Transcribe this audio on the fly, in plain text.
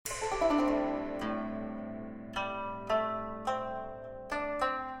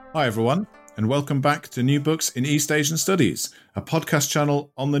Hi everyone, and welcome back to New Books in East Asian Studies, a podcast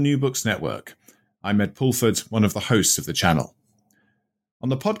channel on the New Books Network. I'm Ed Pulford, one of the hosts of the channel. On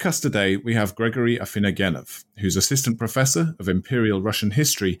the podcast today, we have Gregory Afinogenov, who's Assistant Professor of Imperial Russian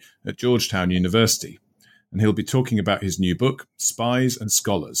History at Georgetown University, and he'll be talking about his new book, Spies and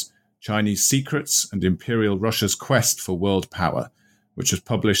Scholars, Chinese Secrets and Imperial Russia's Quest for World Power, which was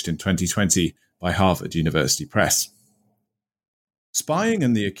published in 2020 by Harvard University Press. Spying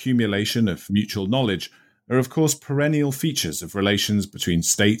and the accumulation of mutual knowledge are, of course, perennial features of relations between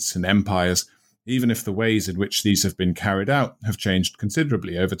states and empires, even if the ways in which these have been carried out have changed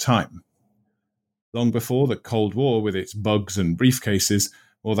considerably over time. Long before the Cold War with its bugs and briefcases,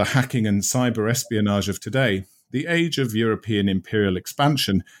 or the hacking and cyber espionage of today, the age of European imperial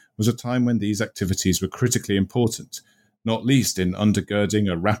expansion was a time when these activities were critically important, not least in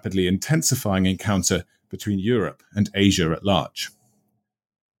undergirding a rapidly intensifying encounter between Europe and Asia at large.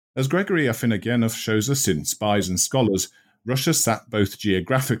 As Gregory Afinogenov shows us in Spies and Scholars, Russia sat both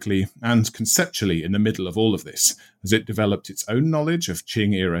geographically and conceptually in the middle of all of this, as it developed its own knowledge of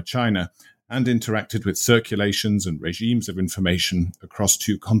Qing-era China and interacted with circulations and regimes of information across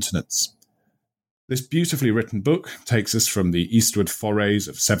two continents. This beautifully written book takes us from the eastward forays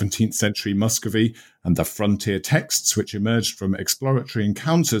of 17th century Muscovy and the frontier texts which emerged from exploratory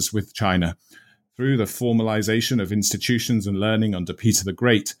encounters with China, through the formalization of institutions and learning under Peter the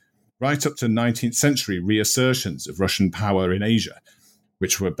Great, right up to 19th century reassertions of Russian power in Asia,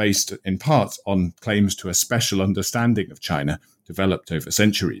 which were based in part on claims to a special understanding of China developed over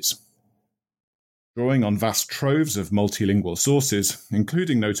centuries. Drawing on vast troves of multilingual sources,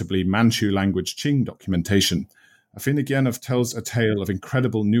 including notably Manchu language Qing documentation, Afinogenov tells a tale of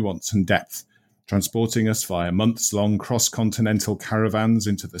incredible nuance and depth, transporting us via months-long cross-continental caravans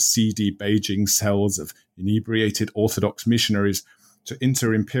into the seedy Beijing cells of inebriated Orthodox missionaries to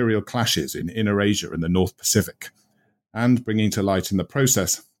inter-imperial clashes in Inner Asia and the North Pacific, and bringing to light in the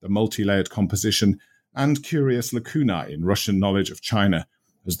process the multi-layered composition and curious lacunae in Russian knowledge of China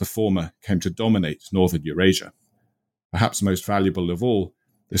as the former came to dominate northern Eurasia. Perhaps most valuable of all,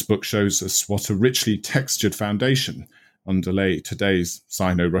 this book shows us what a richly textured foundation underlay today's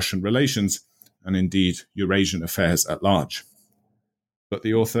Sino-Russian relations and indeed Eurasian affairs at large. But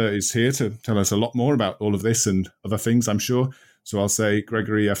the author is here to tell us a lot more about all of this and other things, I'm sure. So I'll say,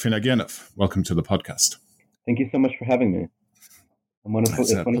 Gregory Afinogenov, welcome to the podcast. Thank you so much for having me.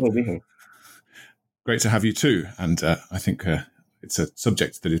 It's wonderful to be here. Great to have you too. And I think it's a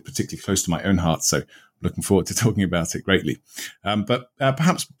subject that is particularly close to my own heart, so looking forward to talking about it greatly. But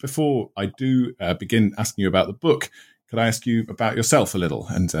perhaps before I do begin asking you about the book, could I ask you about yourself a little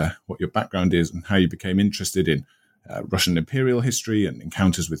and what your background is and how you became interested in Russian imperial history and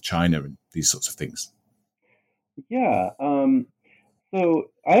encounters with China and these sorts of things? Yeah.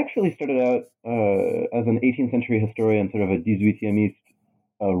 So I actually started out as an 18th century historian, sort of a 18e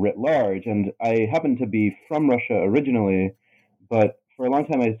writ large, and I happened to be from Russia originally, but for a long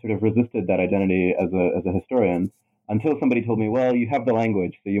time I sort of resisted that identity as a historian until somebody told me, well, you have the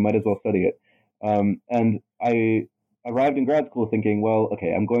language, so you might as well study it. And I arrived in grad school thinking, well,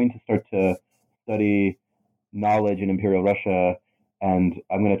 okay, I'm going to start to study knowledge in Imperial Russia, and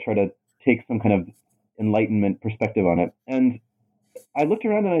I'm going to try to take some kind of Enlightenment perspective on it. And I looked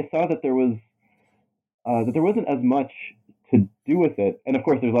around and I saw that there wasn't as much to do with it. And of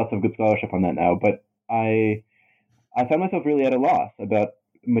course, there's lots of good scholarship on that now. But I found myself really at a loss about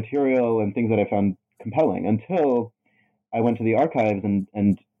material and things that I found compelling until I went to the archives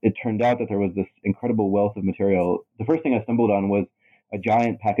and it turned out that there was this incredible wealth of material. The first thing I stumbled on was a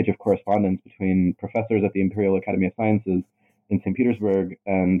giant package of correspondence between professors at the Imperial Academy of Sciences in St. Petersburg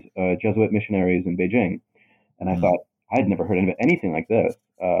and Jesuit missionaries in Beijing. And I thought, I'd never heard of anything like this.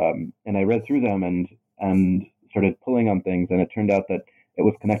 And I read through them and started pulling on things. And it turned out that it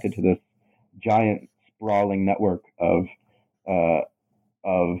was connected to this giant sprawling network of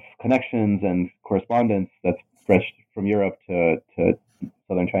connections and correspondence that's stretched from Europe to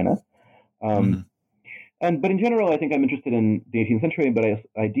southern China. But in general, I think I'm interested in the 18th century, but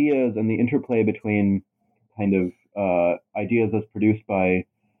ideas and the interplay between kind of ideas as produced by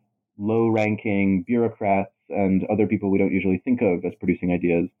low-ranking bureaucrats and other people we don't usually think of as producing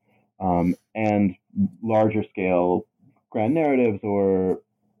ideas, and larger-scale grand narratives or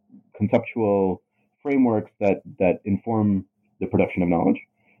conceptual frameworks that inform the production of knowledge.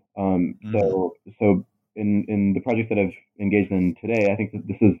 So in the project that I've engaged in today, I think that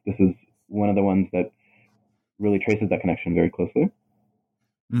this is one of the ones that really traces that connection very closely.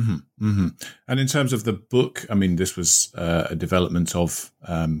 Mm-hmm, mm-hmm. And in terms of the book, I mean, this was a development of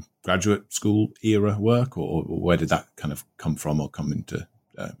graduate school era work, or where did that kind of come from or come into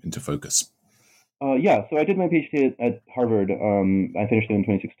into focus. Yeah, so I did my PhD at Harvard. I finished it in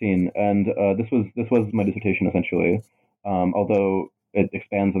 2016, and this was my dissertation essentially. Although it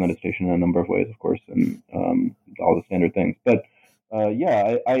expands on the dissertation in a number of ways, of course, and all the standard things. But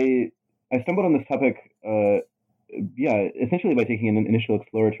yeah, I stumbled on this topic. Yeah, essentially by taking an initial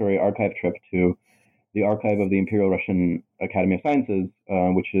exploratory archive trip to the archive of the Imperial Russian Academy of Sciences,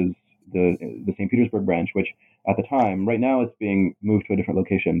 which is the St. Petersburg branch. Which at the time, right now, it's being moved to a different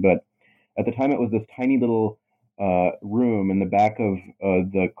location, but at the time, it was this tiny little room in the back of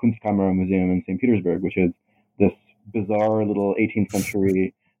the Kunstkamera Museum in St. Petersburg, which is this bizarre little 18th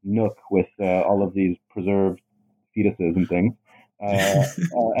century nook with all of these preserved fetuses and things.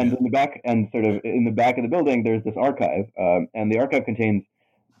 And in the back, and sort of in the back of the building, there's this archive, and the archive contains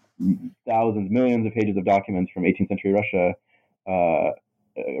thousands, millions of pages of documents from 18th century Russia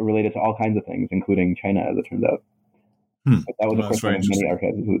related to all kinds of things, including China, as it turns out. But that was, of course, one of many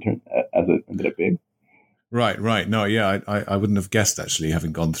archives as it ended up being. Right. No, yeah, I wouldn't have guessed, actually,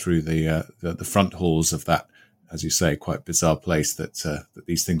 having gone through the front halls of that, as you say, quite bizarre place, that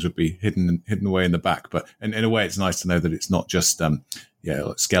these things would be hidden away in the back. But in a way, it's nice to know that it's not just like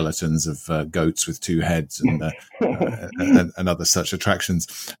skeletons of goats with two heads and and other such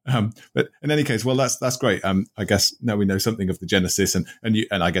attractions. But in any case, well, that's great. I guess now we know something of the genesis, and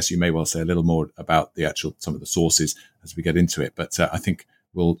I guess you may well say a little more about some of the sources as we get into it. But I think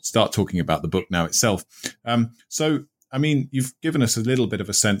we'll start talking about the book now itself. So, I mean, you've given us a little bit of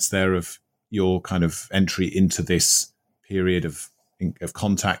a sense there of your kind of entry into this period of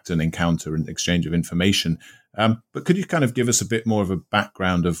contact and encounter and exchange of information. But could you kind of give us a bit more of a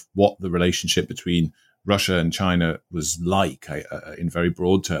background of what the relationship between Russia and China was like in very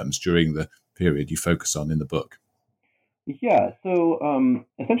broad terms during the period you focus on in the book? Yeah, so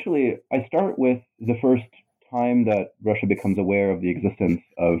essentially I start with the first time that Russia becomes aware of the existence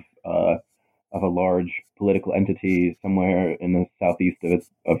of a large political entity somewhere in the southeast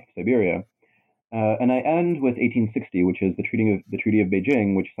of Siberia. And I end with 1860, which is the Treaty of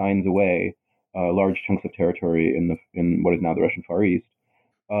Beijing, which signs away large chunks of territory in what is now the Russian Far East.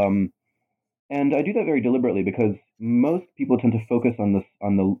 And I do that very deliberately because most people tend to focus on the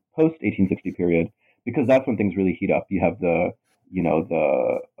post 1860 period, because that's when things really heat up. You have the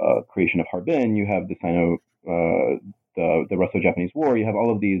creation of Harbin, you have the Russo-Japanese War, you have all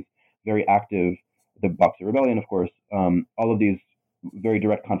of these very active, the Boxer Rebellion, of course, all of these very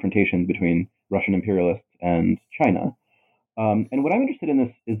direct confrontations between Russian imperialists and China. And what I'm interested in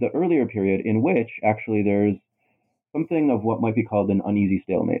this is the earlier period in which actually there's something of what might be called an uneasy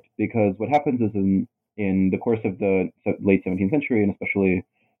stalemate, because what happens is in the course of the late 17th century, and especially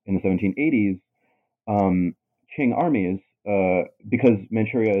in the 1780s, Qing armies, because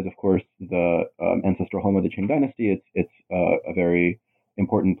Manchuria is, of course, the ancestral home of the Qing dynasty, it's a very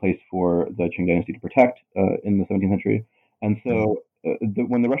important place for the Qing dynasty to protect in the 17th century. And so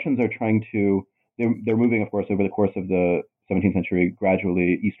when the Russians are trying to, they're moving, of course, over the course of the 17th century,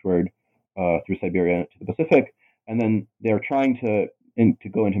 gradually eastward through Siberia to the Pacific, and then they're trying to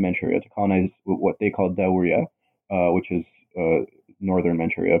go into Manchuria, to colonize what they call Dauria, which is northern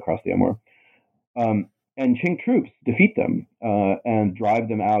Manchuria across the Amur. And Qing troops defeat them and drive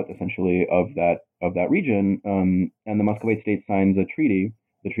them out, essentially, of that region. And the Muscovite state signs a treaty,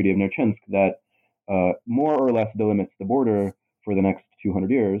 the Treaty of Nerchinsk, that more or less delimits the border for the next 200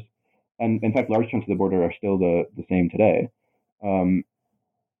 years. And in fact, large chunks of the border are still the same today. And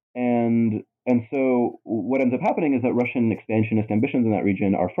so what ends up happening is that Russian expansionist ambitions in that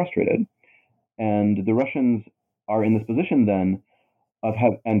region are frustrated. And the Russians are in this position then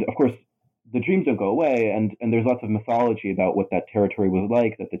and of course, the dreams don't go away, and there's lots of mythology about what that territory was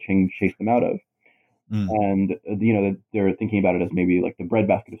like that the Qing chased them out of. And, they're thinking about it as maybe like the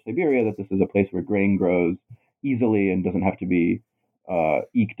breadbasket of Siberia, that this is a place where grain grows easily and doesn't have to be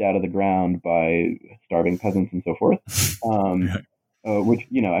eked out of the ground by starving peasants and so forth. Which,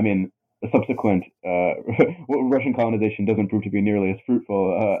 the subsequent Russian colonization doesn't prove to be nearly as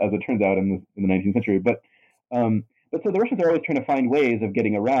fruitful as it turns out in the 19th century. But so the Russians are always trying to find ways of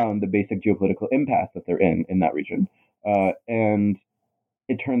getting around the basic geopolitical impasse that they're in that region. And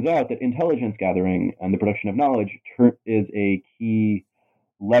it turns out that intelligence gathering and the production of knowledge is a key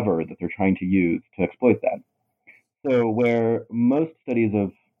lever that they're trying to use to exploit that. So where most studies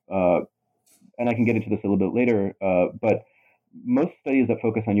of, and I can get into this a little bit later, but most studies that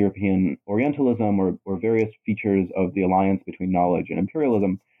focus on European Orientalism or various features of the alliance between knowledge and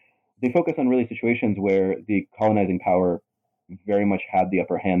imperialism, they focus on really situations where the colonizing power very much had the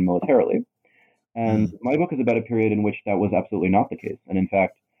upper hand militarily. And my book is about a period in which that was absolutely not the case. And in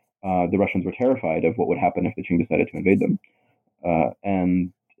fact, the Russians were terrified of what would happen if the Qing decided to invade them.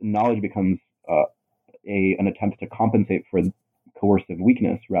 and knowledge becomes an attempt to compensate for coercive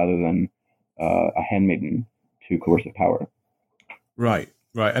weakness rather than a handmaiden to coercive power. Right.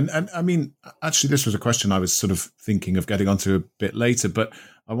 And I mean, actually, this was a question I was sort of thinking of getting onto a bit later, but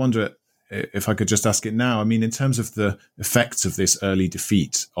I wonder if I could just ask it now. I mean, in terms of the effects of this early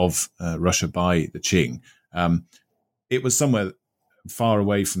defeat of Russia by the Qing, it was somewhere far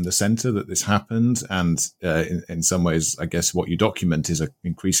away from the center that this happened. And in some ways, I guess what you document is an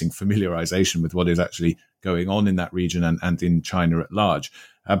increasing familiarization with what is actually going on in that region and in China at large.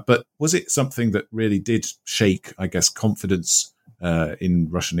 But was it something that really did shake, I guess, confidence in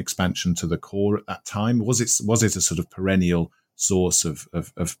Russian expansion to the core at that time? Was it a sort of perennial source of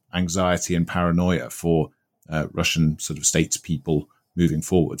anxiety and paranoia for Russian sort of statespeople moving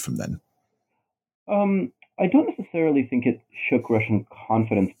forward from then? I don't necessarily think it shook Russian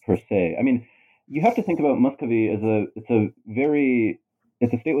confidence per se. I mean, you have to think about Muscovy as it's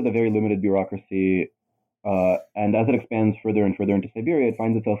a state with a very limited bureaucracy, and as it expands further and further into Siberia, it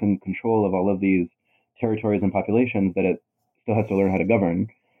finds itself in control of all of these territories and populations that it still has to learn how to govern.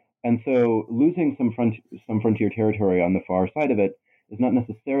 And so losing some frontier territory on the far side of it is not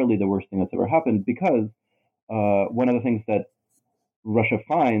necessarily the worst thing that's ever happened, because one of the things that Russia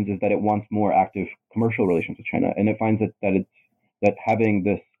finds is that it wants more active commercial relations with China, and it finds that having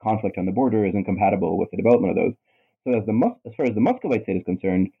this conflict on the border is incompatible with the development of those. So as far as the Muscovite state is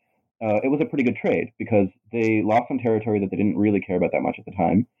concerned, it was a pretty good trade, because they lost some territory that they didn't really care about that much at the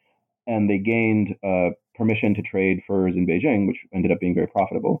time, and they gained permission to trade furs in Beijing, which ended up being very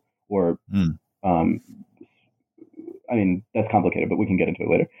profitable. I mean, that's complicated, but we can get into it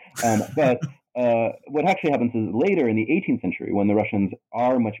later. But what actually happens is later in the 18th century, when the Russians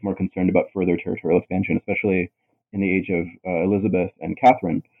are much more concerned about further territorial expansion, especially in the age of Elizabeth and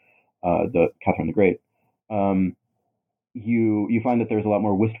Catherine the Great, you find that there's a lot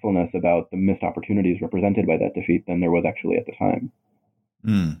more wistfulness about the missed opportunities represented by that defeat than there was actually at the time.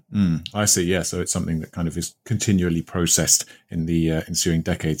 I see. Yeah, so it's something that kind of is continually processed in the ensuing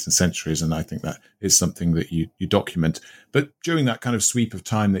decades and centuries, and I think that is something that you document. But during that kind of sweep of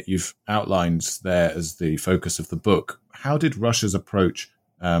time that you've outlined there as the focus of the book, how did Russia's approach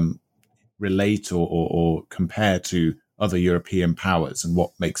relate or compare to other European powers, and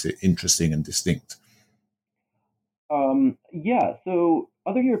what makes it interesting and distinct? So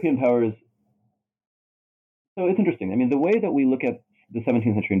other European powers. So it's interesting. I mean, the way that we look at the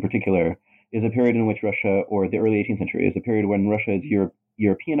 17th century in particular is a period in which Russia, or the early 18th century, is a period when Russia is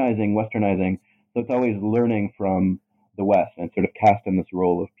Europeanizing, Westernizing. So it's always learning from the West and sort of cast in this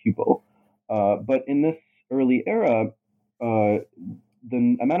role of pupil. But in this early era,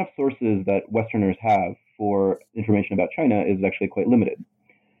 the amount of sources that Westerners have for information about China is actually quite limited.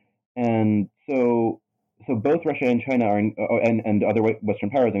 And so both Russia and China and other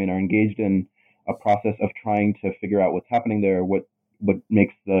Western powers, are engaged in a process of trying to figure out what's happening there, what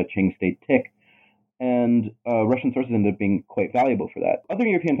makes the Qing state tick. And Russian sources end up being quite valuable for that. Other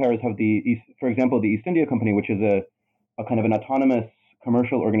European powers have for example, the East India Company, which is a kind of an autonomous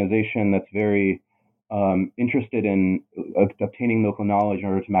commercial organization that's very interested in obtaining local knowledge in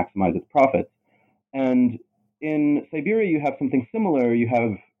order to maximize its profits. And in Siberia, you have something similar. You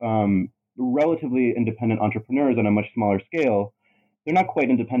have relatively independent entrepreneurs on a much smaller scale. They're not quite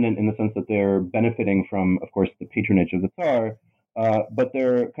independent in the sense that they're benefiting from, of course, the patronage of the Tsar, but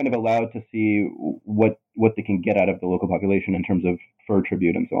they're kind of allowed to see what they can get out of the local population in terms of fur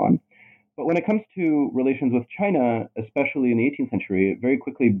tribute and so on. But when it comes to relations with China, especially in the 18th century, it very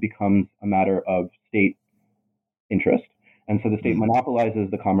quickly becomes a matter of state interest. And so the state monopolizes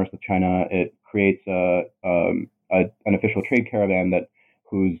the commerce with China. It creates an official trade caravan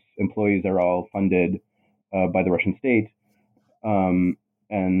whose employees are all funded by the Russian state.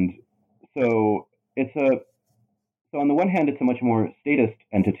 And so so on the one hand, it's a much more statist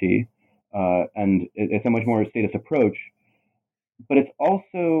entity, and it's a much more statist approach, but it's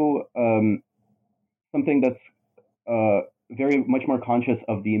also something that's very much more conscious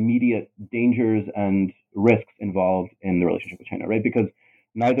of the immediate dangers and risks involved in the relationship with China, right? Because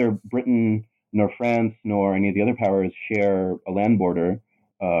neither Britain nor France nor any of the other powers share a land border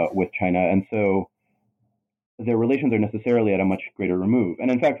with China, and so their relations are necessarily at a much greater remove.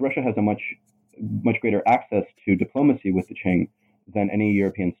 And in fact, Russia has a much greater access to diplomacy with the Qing than any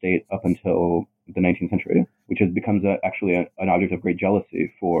European state up until the 19th century, which becomes actually an object of great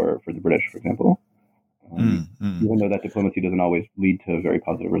jealousy for the British, for example, even though that diplomacy doesn't always lead to very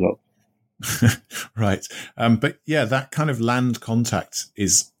positive results. Right. But yeah, that kind of land contact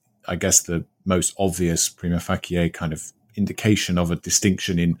is, I guess, the most obvious prima facie kind of indication of a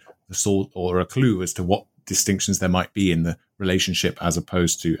distinction in the sort, or a clue as to what distinctions there might be in the relationship as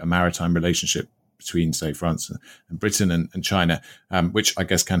opposed to a maritime relationship between, say, France and Britain and China, which I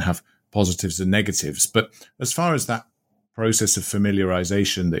guess can have positives and negatives. But as far as that process of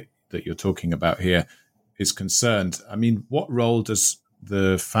familiarization that you're talking about here is concerned, I mean, what role does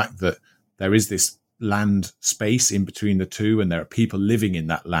the fact that there is this land space in between the two and there are people living in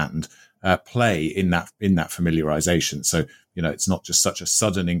that land play in that familiarization? So, it's not just such a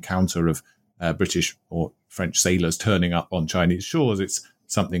sudden encounter of British or French sailors turning up on Chinese shores. It's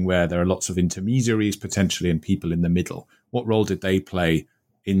something where there are lots of intermediaries potentially and people in the middle. What role did they play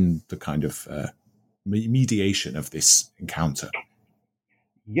in the kind of mediation of this encounter?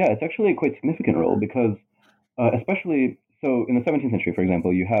 Yeah, it's actually a quite significant role because especially so in the 17th century, for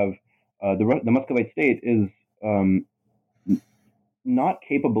example, you have the Muscovite state is not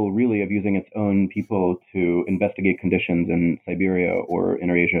capable really of using its own people to investigate conditions in Siberia or in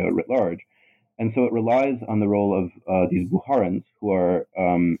Eurasia writ large. And so it relies on the role of these Bukharins, who are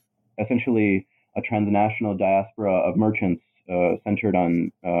essentially a transnational diaspora of merchants centered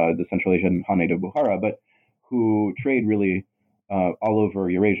on the Central Asian Khanate of Bukhara, but who trade really all over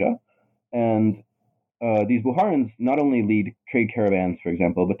Eurasia. And these Bukharins not only lead trade caravans, for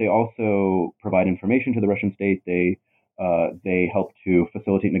example, but they also provide information to the Russian state. They help to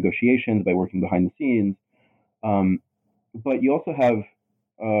facilitate negotiations by working behind the scenes. But you also have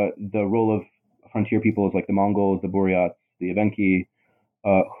the role of frontier peoples like the Mongols, the Buryats, the Evenki,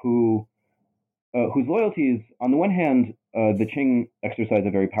 whose loyalties, on the one hand, the Qing exercise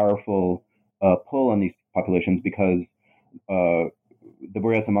a very powerful pull on these populations because the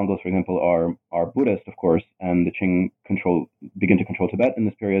Buryats and Mongols, for example, are Buddhist, of course, and the Qing begin to control Tibet in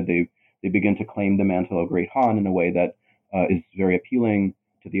this period. They begin to claim the mantle of Great Han in a way that is very appealing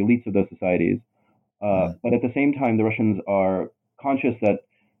to the elites of those societies. But at the same time, the Russians are conscious that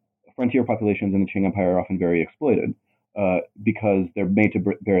frontier populations in the Qing Empire are often very exploited because they're made to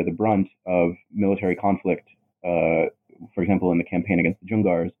bear the brunt of military conflict, for example, in the campaign against the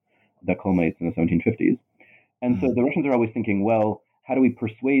Dzungars that culminates in the 1750s. And so the Russians are always thinking, well, how do we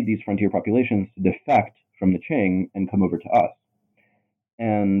persuade these frontier populations to defect from the Qing and come over to us?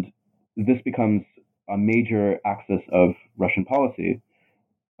 And this becomes a major axis of Russian policy,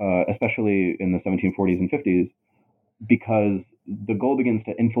 especially in the 1740s and 50s, because the goal begins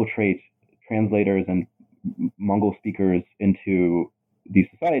to infiltrate translators and Mongol speakers into these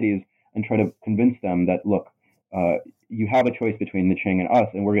societies and try to convince them that, look, you have a choice between the Qing and us,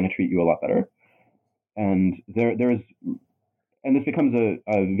 and we're going to treat you a lot better. And this becomes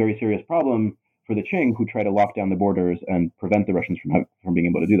a very serious problem for the Qing, who try to lock down the borders and prevent the Russians from being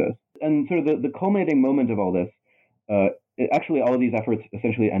able to do this. And sort of the culminating moment of all this, actually all of these efforts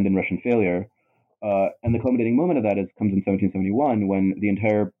essentially end in Russian failure. And the culminating moment of that comes in 1771 when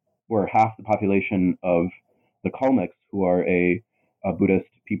half the population of the Kalmyks, who are a Buddhist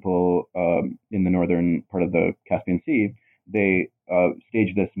people in the northern part of the Caspian Sea, they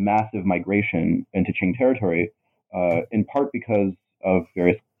stage this massive migration into Qing territory, in part because of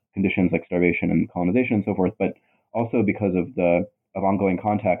various conditions like starvation and colonization and so forth, but also because of ongoing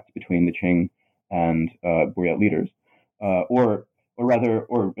contacts between the Qing and Buryat leaders, and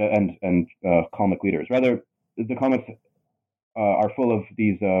Kalmyk leaders. Rather, the Kalmyks are full of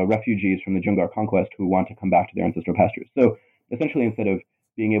these refugees from the Dzungar conquest who want to come back to their ancestral pastures. So essentially, instead of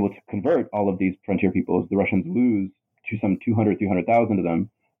being able to convert all of these frontier peoples, the Russians lose to some 200, 300,000 of them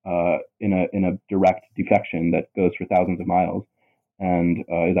in a direct defection that goes for thousands of miles and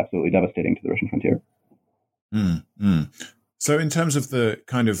is absolutely devastating to the Russian frontier. So in terms of the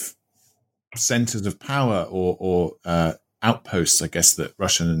kind of centers of power or outposts, I guess, that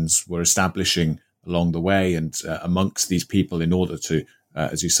Russians were establishing along the way and amongst these people in order to,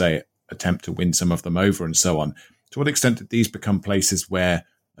 as you say, attempt to win some of them over and so on, to what extent did these become places where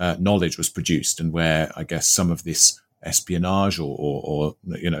knowledge was produced and where, I guess, some of this espionage or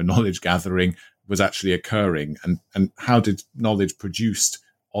knowledge gathering was actually occurring, and how did knowledge produced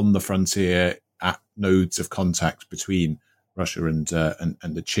on the frontier at nodes of contact between Russia and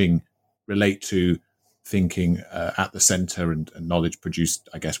the Qing relate to thinking at the center and knowledge produced,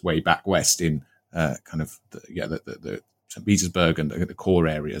 I guess, way back west in kind of the St. Petersburg and the core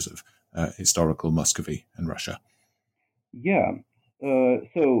areas of historical Muscovy and Russia? Yeah.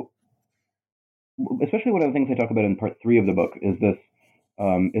 So especially one of the things I talk about in part 3 of the book is the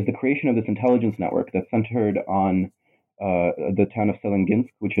creation of this intelligence network that's centered on the town of Selenginsk,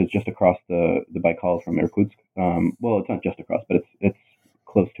 which is just across the Baikal from Irkutsk. Well, it's not just across, but it's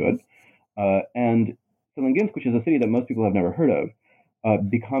close to it. And Selenginsk, which is a city that most people have never heard of,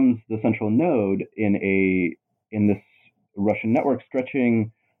 becomes the central node in this Russian network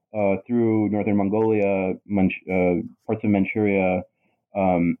stretching through northern Mongolia, parts of Manchuria,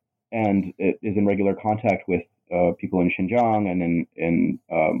 and it is in regular contact with people in Xinjiang and in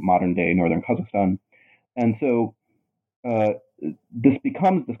modern day northern Kazakhstan. And so this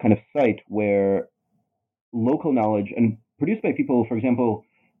becomes this kind of site where local knowledge, and produced by people, for example,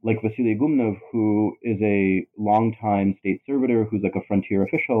 like Vasily Gumnov, who is a longtime state servitor, who's like a frontier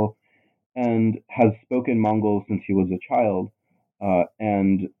official, and has spoken Mongol since he was a child,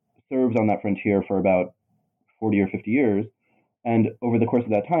 and serves on that frontier for about 40 or 50 years. And over the course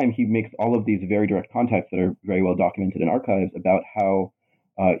of that time, he makes all of these very direct contacts that are very well documented in archives about how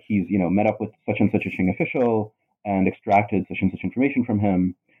he's, met up with such and such a Qing official and extracted such and such information from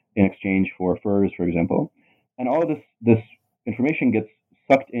him in exchange for furs, for example. And all of this information gets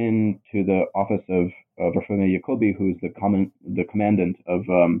sucked into the office of Verkhovny Yakobi, who's the commandant of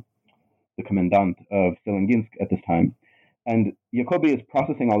the commandant of Selenginsk at this time. And Yakobi is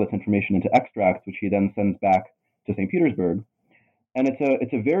processing all this information into extracts, which he then sends back to St. Petersburg. And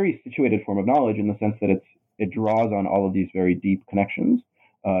it's a very situated form of knowledge in the sense that it draws on all of these very deep connections,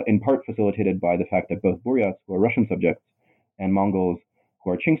 in part facilitated by the fact that both Buryats, who are Russian subjects, and Mongols,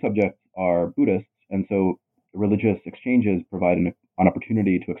 who are Qing subjects, are Buddhists, and so religious exchanges provide an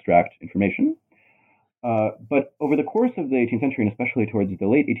opportunity to extract information. But over the course of the 18th century, and especially towards the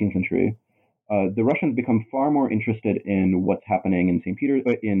late 18th century, the Russians become far more interested in what's happening in St.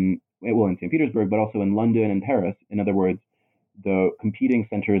 Petersburg, but also in London and Paris. In other words, the competing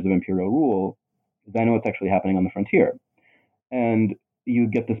centers of imperial rule, than what's actually happening on the frontier. And you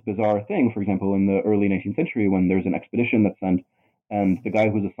get this bizarre thing, for example, in the early 19th century when there's an expedition that's sent, and the guy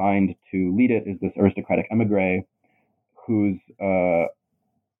who's assigned to lead it is this aristocratic emigre who's,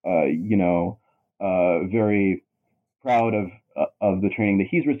 very proud of the training that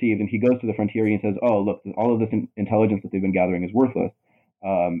he's received, and he goes to the frontier and he says, "Oh, look, all of this intelligence that they've been gathering is worthless.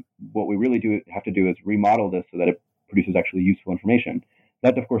 What we really have to do is remodel this so that it produces actually useful information."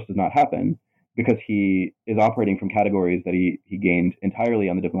 That, of course, does not happen because he is operating from categories that he gained entirely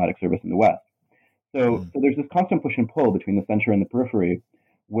on the diplomatic service in the West. So there's this constant push and pull between the center and the periphery,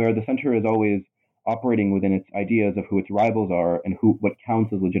 where the center is always operating within its ideas of who its rivals are and what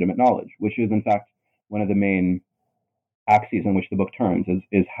counts as legitimate knowledge, which is, in fact, one of the main axes on which the book turns,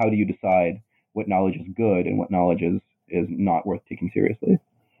 is how do you decide what knowledge is good and what knowledge is not worth taking seriously.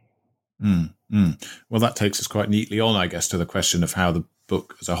 Well, that takes us quite neatly on, I guess, to the question of how the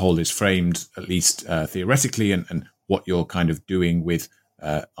book as a whole is framed, at least theoretically, and what you're kind of doing with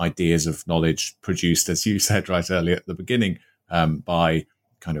ideas of knowledge produced, as you said right earlier at the beginning, by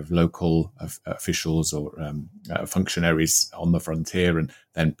kind of local officials or functionaries on the frontier, and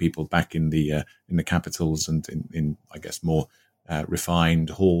then people back in the capitals and in I guess more refined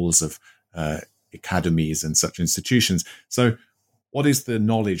halls of academies and such institutions. So, what is the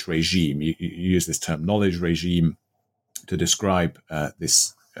knowledge regime? You use this term, knowledge regime, to describe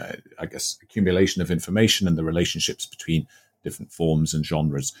this, I guess, accumulation of information and the relationships between different forms and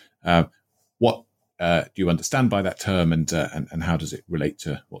genres. What do you understand by that term, and how does it relate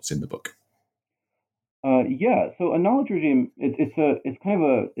to what's in the book? So a knowledge regime,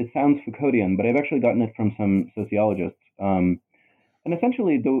 it sounds Foucauldian, but I've actually gotten it from some sociologists. And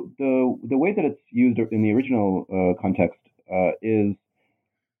essentially, the way that it's used in the original context is,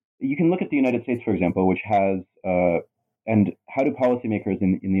 you can look at the United States, for example, which has, and how do policymakers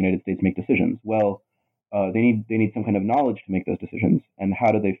in the United States make decisions? Well, they need some kind of knowledge to make those decisions. And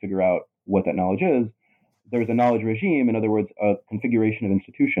how do they figure out what that knowledge is? There's a knowledge regime, in other words, a configuration of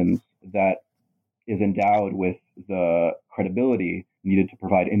institutions that is endowed with the credibility needed to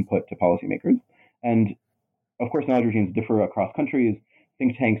provide input to policymakers. And of course, knowledge regimes differ across countries.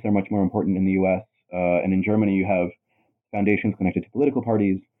 Think tanks are much more important in the US. And in Germany, you have foundations connected to political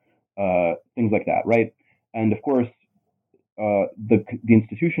parties, things like that, right? And of course, the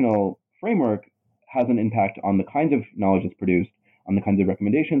institutional framework has an impact on the kinds of knowledge that's produced, on the kinds of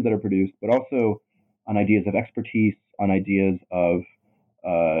recommendations that are produced, but also on ideas of expertise, on ideas of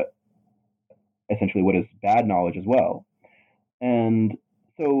essentially what is bad knowledge as well. And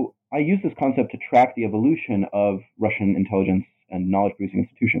so I use this concept to track the evolution of Russian intelligence and knowledge-producing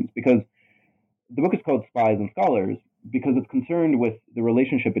institutions, because the book is called Spies and Scholars, because it's concerned with the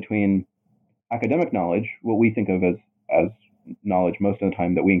relationship between academic knowledge, what we think of as knowledge most of the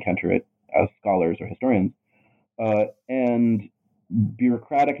time that we encounter it as scholars or historians, and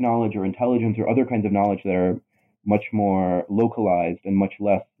bureaucratic knowledge or intelligence or other kinds of knowledge that are much more localized and much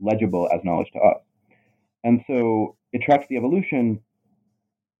less legible as knowledge to us. And so it tracks the evolution.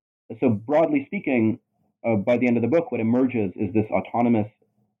 So broadly speaking, by the end of the book, what emerges is this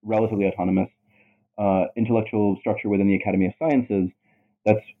relatively autonomous intellectual structure within the Academy of Sciences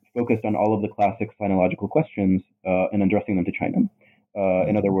that's focused on all of the classic sinological questions and addressing them to China.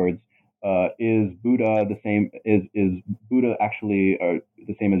 In other words, is Buddha the same? Is Buddha actually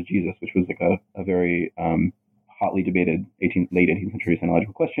the same as Jesus, which was like a very hotly debated late 18th century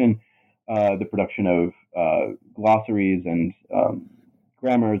sinological question. The production of glossaries and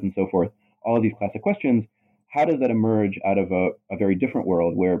grammars and so forth, all of these classic questions. How does that emerge out of a very different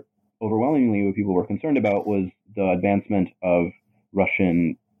world where overwhelmingly what people were concerned about was the advancement of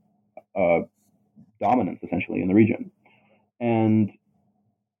Russian dominance, essentially, in the region? And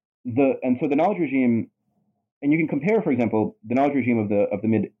so the knowledge regime, and you can compare, for example, the knowledge regime of the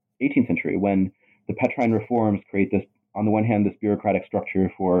mid 18th century, when the Petrine reforms create this, on the one hand, this bureaucratic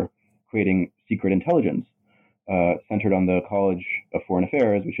structure for creating secret intelligence, centered on the College of Foreign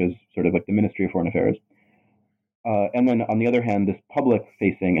Affairs, which is sort of like the Ministry of Foreign Affairs. And then on the other hand, this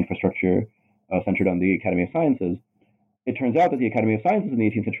public-facing infrastructure centered on the Academy of Sciences. It turns out that the Academy of Sciences in the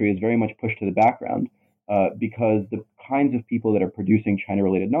 18th century is very much pushed to the background because the kinds of people that are producing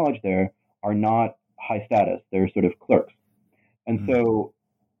China-related knowledge there are not high status. They're sort of clerks. And so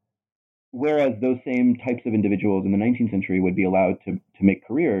whereas those same types of individuals in the 19th century would be allowed to make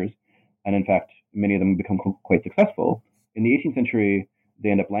careers, and in fact, many of them become quite successful, in the 18th century, they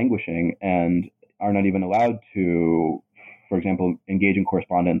end up languishing and are not even allowed to, for example, engage in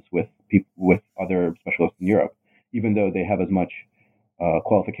correspondence with other specialists in Europe, even though they have as much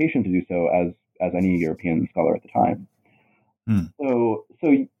qualification to do so as any European scholar at the time. So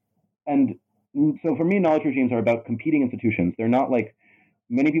for me, knowledge regimes are about competing institutions. They're not like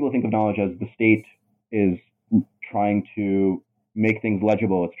many people think of knowledge as the state is trying to make things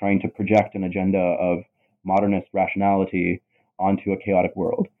legible. It's trying to project an agenda of modernist rationality onto a chaotic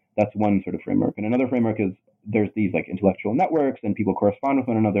world. That's one sort of framework. And another framework is there's these like intellectual networks and people correspond with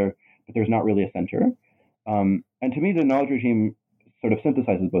one another, but there's not really a center. And to me, the knowledge regime sort of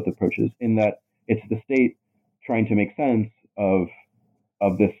synthesizes both approaches in that it's the state trying to make sense of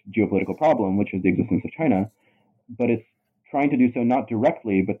this geopolitical problem, which is the existence of China, but it's trying to do so not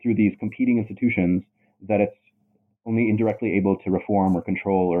directly, but through these competing institutions that it's only indirectly able to reform or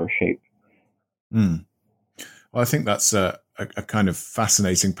control or shape. Well, I think that's a kind of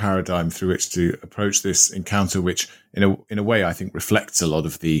fascinating paradigm through which to approach this encounter, which in a way I think reflects a lot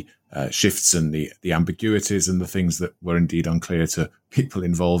of the shifts and the ambiguities and the things that were indeed unclear to people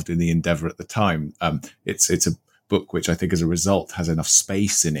involved in the endeavor at the time. It's a book which I think as a result has enough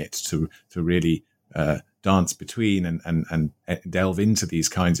space in it to really dance between and delve into these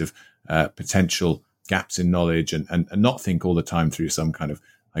kinds of potential gaps in knowledge and not think all the time through some kind of,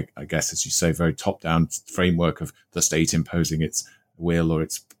 I guess, as you say, very top-down framework of the state imposing its will or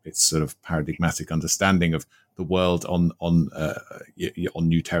its sort of paradigmatic understanding of the world on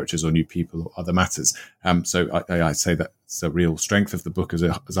new territories or new people or other matters. So I say that's the real strength of the book as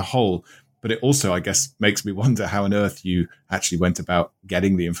a whole. But it also, I guess, makes me wonder how on earth you actually went about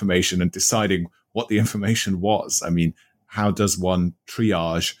getting the information and deciding what the information was. I mean, how does one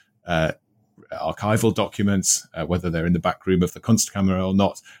triage archival documents, whether they're in the back room of the Kunstkammer or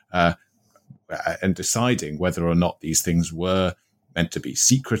not, and deciding whether or not these things were meant to be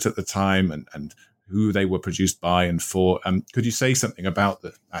secret at the time and who they were produced by and for? Could you say something about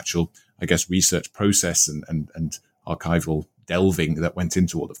the actual, I guess, research process and archival delving that went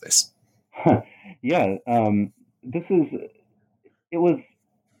into all of this? Yeah, it was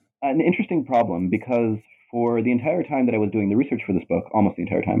an interesting problem because for the entire time that I was doing the research for this book, almost the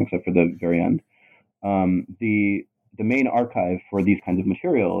entire time except for the very end, the main archive for these kinds of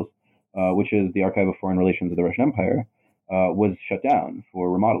materials, which is the Archive of Foreign Relations of the Russian Empire, was shut down for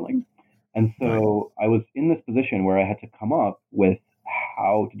remodeling. And so I was in this position where I had to come up with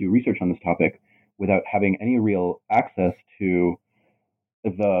how to do research on this topic without having any real access to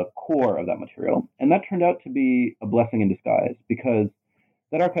the core of that material. And that turned out to be a blessing in disguise because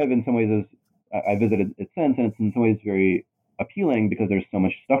that archive in some ways is, I visited it since, and it's in some ways very appealing because there's so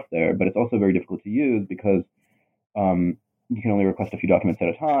much stuff there, but it's also very difficult to use because you can only request a few documents at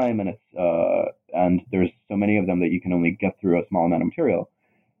a time, and there's so many of them that you can only get through a small amount of material.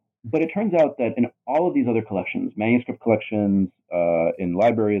 But it turns out that in all of these other collections, manuscript collections, in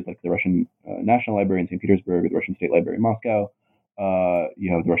libraries like the Russian National Library in St. Petersburg, the Russian State Library in Moscow,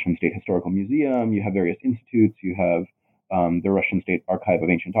 you have the Russian State Historical Museum, you have various institutes, you have the Russian State Archive of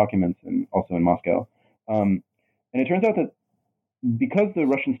Ancient Documents, and also in Moscow. And it turns out that because the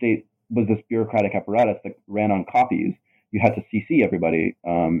Russian state was this bureaucratic apparatus that ran on copies, you had to CC everybody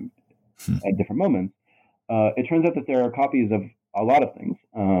at different moments. It turns out that there are copies of a lot of things.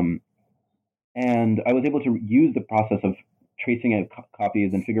 And I was able to use the process of tracing out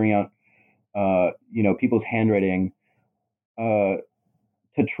copies and figuring out, people's handwriting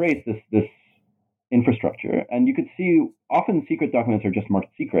to trace this infrastructure. And you could see often secret documents are just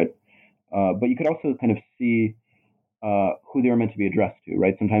marked secret, but you could also kind of see who they were meant to be addressed to,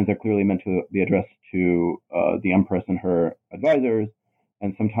 right? Sometimes they're clearly meant to be addressed to the empress and her advisors,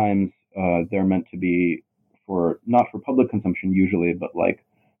 and sometimes they're meant to be not for public consumption usually, but like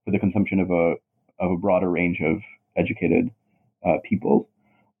for the consumption of a broader range of educated people.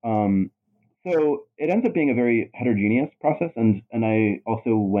 So it ends up being a very heterogeneous process, and I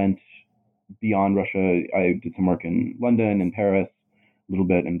also went beyond Russia. I did some work in London and Paris, a little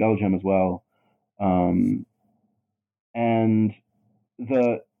bit in Belgium as well, and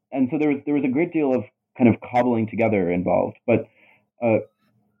so there was a great deal of kind of cobbling together involved. But the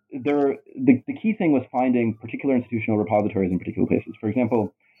key thing was finding particular institutional repositories in particular places. For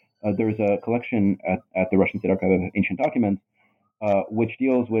example, there's a collection at the Russian State Archive of Ancient Documents, which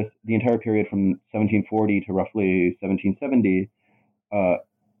deals with the entire period from 1740 to roughly 1770,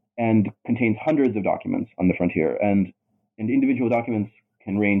 and contains hundreds of documents on the frontier. And individual documents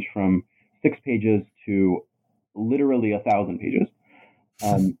can range from 6 pages to literally 1,000 pages.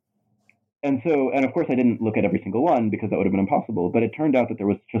 And of course, I didn't look at every single one because that would have been impossible. But it turned out that there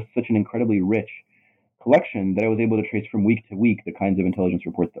was just such an incredibly rich collection that I was able to trace from week to week the kinds of intelligence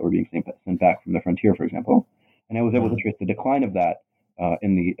reports that were being sent back from the frontier, for example. And I was able to trace the decline of that at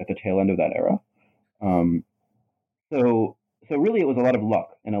the tail end of that era. So really, it was a lot of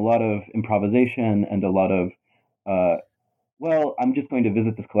luck and a lot of improvisation and a lot of, I'm just going to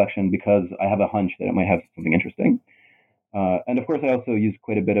visit this collection because I have a hunch that it might have something interesting. And of course, I also used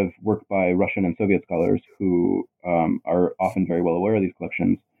quite a bit of work by Russian and Soviet scholars who are often very well aware of these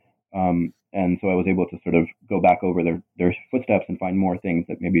collections. And so I was able to sort of go back over their footsteps and find more things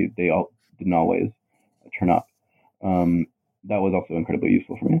that maybe they all didn't always turn up. That was also incredibly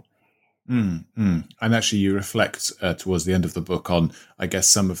useful for me. And actually, you reflect towards the end of the book on, I guess,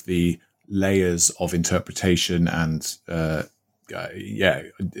 some of the layers of interpretation and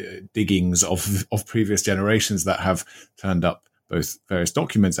diggings of previous generations that have turned up both various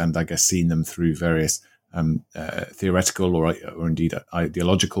documents and, I guess, seen them through various theoretical or indeed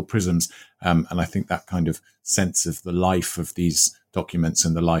ideological prisms. And I think that kind of sense of the life of these documents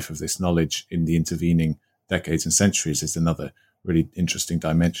and the life of this knowledge in the intervening decades and centuries is another really interesting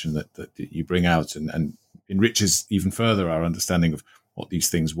dimension that you bring out and enriches even further our understanding of what these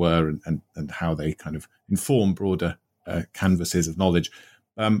things were and how they kind of inform broader canvases of knowledge.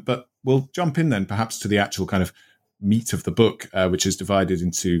 But we'll jump in then perhaps to the actual kind of meat of the book, which is divided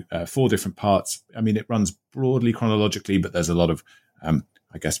into 4 different parts. I mean, it runs broadly chronologically, but there's a lot of,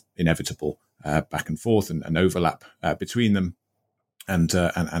 I guess, inevitable back and forth and overlap between them. And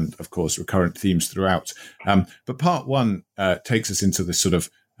of course, recurrent themes throughout. But part 1 takes us into this sort of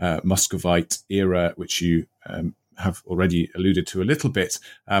Muscovite era, which you have already alluded to a little bit.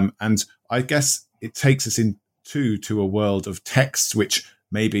 And I guess it takes us to a world of texts which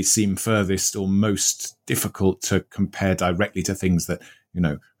maybe seem furthest or most difficult to compare directly to things that,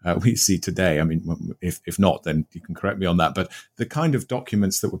 we see today. I mean, if not, then you can correct me on that. But the kind of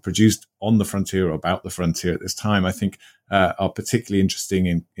documents that were produced on the frontier or about the frontier at this time, I think, are particularly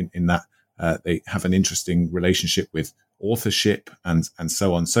interesting in that they have an interesting relationship with authorship and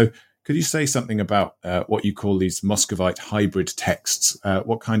so on. So could you say something about what you call these Muscovite hybrid texts?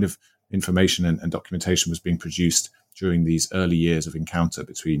 What kind of information and documentation was being produced during these early years of encounter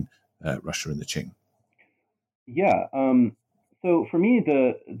between Russia and the Qing? Yeah. So for me,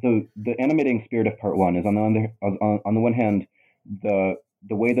 the animating spirit of part 1 is on the one hand, the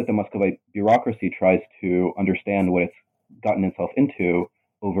way that the Muscovite bureaucracy tries to understand what it's gotten itself into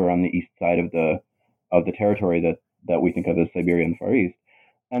over on the east side of the territory that we think of as Siberia and Far East,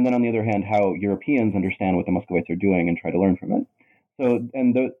 and then on the other hand, how Europeans understand what the Muscovites are doing and try to learn from it. So,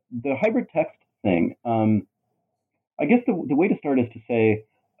 and the hybrid text thing, I guess the way to start is to say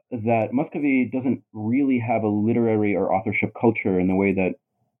that Muscovy doesn't really have a literary or authorship culture in the way that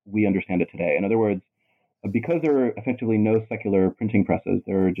we understand it today. In other words, because there are effectively no secular printing presses,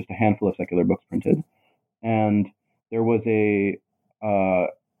 there are just a handful of secular books printed, and there was a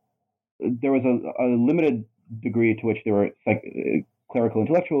limited degree to which there were clerical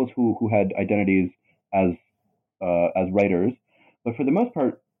intellectuals who had identities as writers, but for the most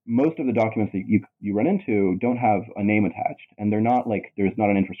part, most of the documents that you run into don't have a name attached, and they're not like there's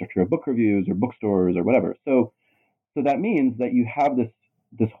not an infrastructure of book reviews or bookstores or whatever. So that means that you have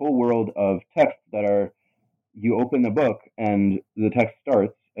this whole world of texts that are, you open the book and the text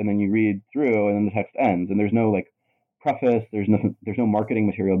starts, and then you read through, and then the text ends, and there's no like preface, there's no marketing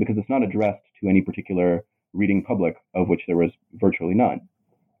material because it's not addressed to any particular reading public, of which there was virtually none.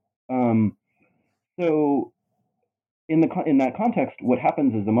 So in that context, what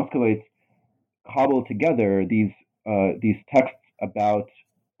happens is the Muscovites cobble together these texts about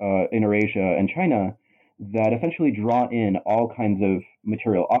Inner-Asia and China that essentially draw in all kinds of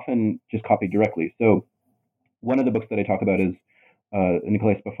material, often just copied directly. So one of the books that I talk about is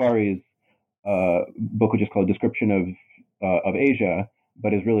Nikolai Spafari's book, which is called Description of Asia,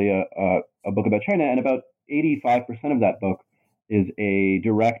 but is really a book about China. And about 85% of that book is a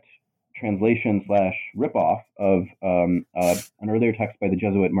direct translation / ripoff of an earlier text by the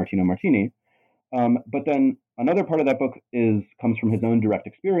Jesuit Martino Martini. But then another part of that book comes from his own direct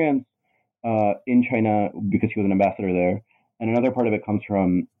experience in China because he was an ambassador there, and another part of it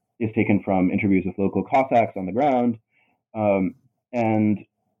is taken from interviews with local Cossacks on the ground, and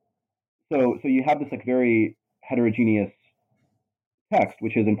so you have this like very heterogeneous text,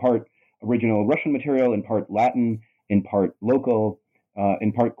 which is in part original Russian material, in part Latin, in part local,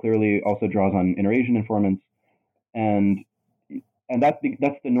 in part clearly also draws on Inner-Asian informants, and that's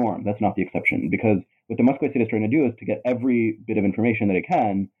the norm. That's not the exception, because what the Muscovite state is trying to do is to get every bit of information that it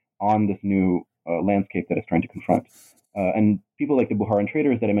can on this new landscape that it's trying to confront. And people like the Bukharan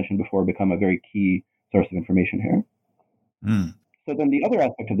traders that I mentioned before become a very key source of information here. Mm. So then the other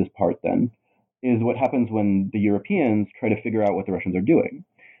aspect of this part then is what happens when the Europeans try to figure out what the Russians are doing.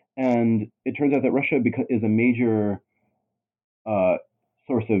 And it turns out that Russia is a major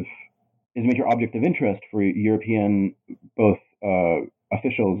major object of interest for European both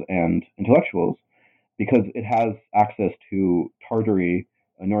officials and intellectuals, because it has access to Tartary,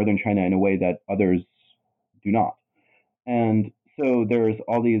 northern China, in a way that others do not. And so there's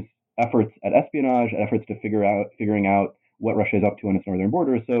all these efforts at espionage, efforts to figuring out what Russia is up to on its northern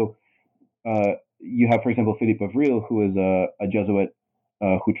border. So you have, for example, Philippe Avril, who is a Jesuit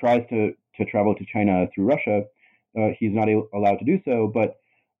who tries to travel to China through Russia. He's not allowed to do so, but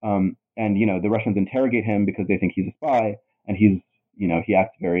and the Russians interrogate him because they think he's a spy, and he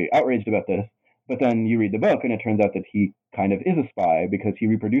acts very outraged about this. But then you read the book, and it turns out that he kind of is a spy because he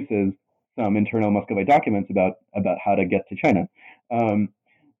reproduces some internal Muscovite documents about how to get to China.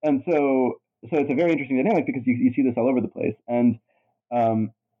 And so it's a very interesting dynamic because you see this all over the place. And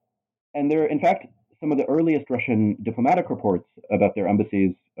there, in fact, some of the earliest Russian diplomatic reports about their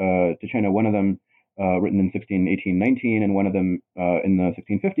embassies to China, one of them written in 1618-19 and one of them in the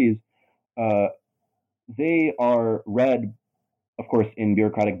 1650s, they are read, of course, in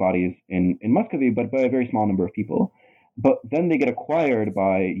bureaucratic bodies in Muscovy, but by a very small number of people. But then they get acquired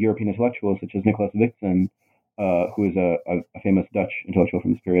by European intellectuals such as Nicholas Wittgen, who is a famous Dutch intellectual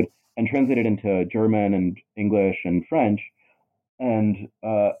from this period, and translated into German and English and French. And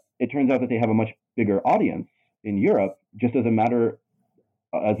it turns out that they have a much bigger audience in Europe, just as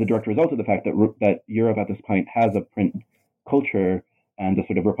a direct result of the fact that Europe at this point has a print culture and a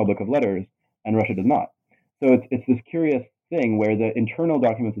sort of republic of letters, and Russia does not. So it's this curious thing where the internal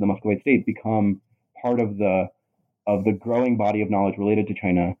documents of the Muscovite state become part of the growing body of knowledge related to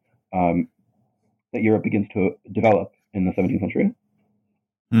China that Europe begins to develop in the 17th century.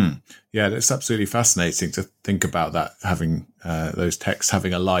 Yeah, it's absolutely fascinating to think about that, having those texts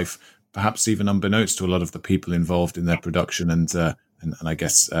having a life, perhaps even unbeknownst to a lot of the people involved in their production and I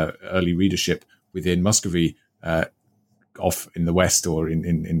guess early readership within Muscovy, off in the West or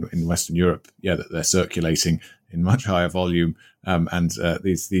in Western Europe. Yeah, that they're circulating in much higher volume, and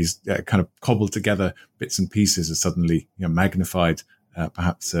these kind of cobbled together bits and pieces are suddenly magnified,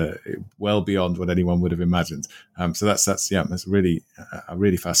 perhaps well beyond what anyone would have imagined. So that's really a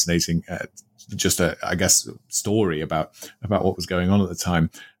really fascinating, I guess, story about what was going on at the time.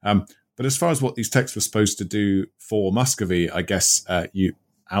 But as far as what these texts were supposed to do for Muscovy, I guess you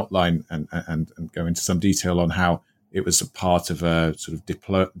outline and go into some detail on how it was a part of a sort of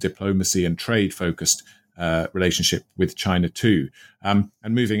diplomacy and trade focused relationship with China too. And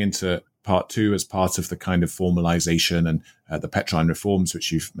moving into part two as part of the kind of formalization and the Petrine reforms,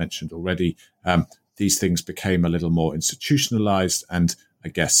 which you've mentioned already, these things became a little more institutionalized and I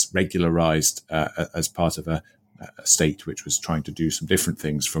guess regularized as part of a state which was trying to do some different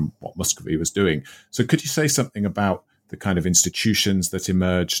things from what Muscovy was doing. So could you say something about the kind of institutions that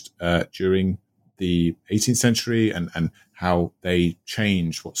emerged during the 18th century and how they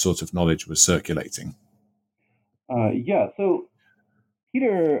changed what sort of knowledge was circulating? So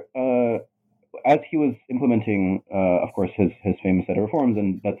Peter, as he was implementing, of course, his famous set of reforms,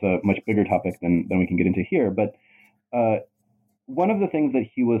 and that's a much bigger topic than we can get into here, but one of the things that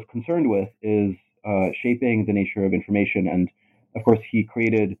he was concerned with is shaping the nature of information. And of course, he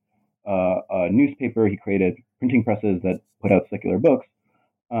created a newspaper, he created printing presses that put out secular books.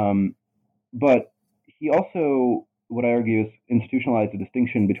 But he also, what I argue, is institutionalized a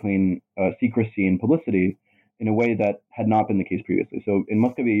distinction between secrecy and publicity in a way that had not been the case previously. So in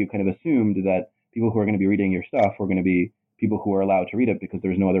Muscovy, you kind of assumed that people who are going to be reading your stuff were going to be people who are allowed to read it because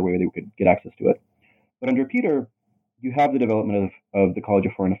there's no other way they could get access to it. But under Peter, you have the development of the College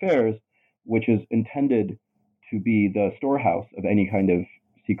of Foreign Affairs, which is intended to be the storehouse of any kind of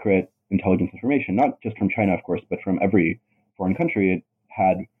secret intelligence information, not just from China, of course, but from every foreign country. It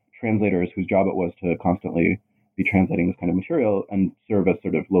had translators whose job it was to constantly be translating this kind of material and serve as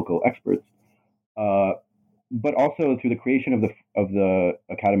sort of local experts. But also through the creation of the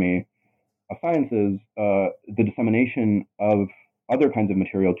Academy of Sciences, the dissemination of other kinds of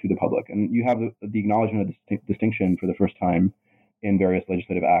material to the public. And you have the acknowledgement of the distinction for the first time in various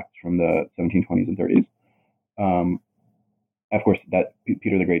legislative acts from the 1720s and 30s. Of course, that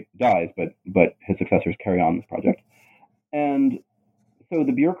Peter the Great dies, but his successors carry on this project. And so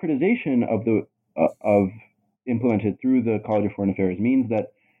the bureaucratization of implemented through the College of Foreign Affairs means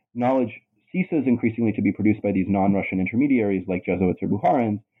that knowledge ceases increasingly to be produced by these non-Russian intermediaries like Jesuits or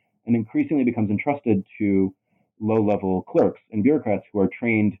Bukharins, and increasingly becomes entrusted to low-level clerks and bureaucrats who are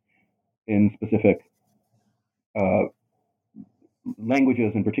trained in specific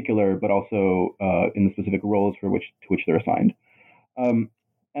languages in particular, but also in the specific roles to which they're assigned.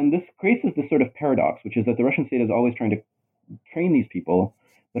 And this creates this sort of paradox, which is that the Russian state is always trying to train these people,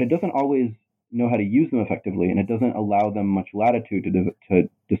 but it doesn't always know how to use them effectively, and it doesn't allow them much latitude to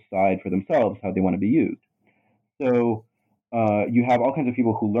decide for themselves how they want to be used. So you have all kinds of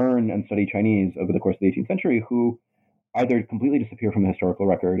people who learn and study Chinese over the course of the 18th century who either completely disappear from the historical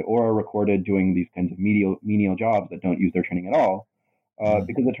record or are recorded doing these kinds of menial jobs that don't use their training at all,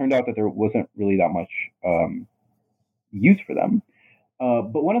 because it turned out that there wasn't really that much use for them.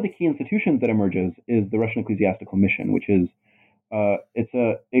 But one of the key institutions that emerges is the Russian Ecclesiastical Mission, which is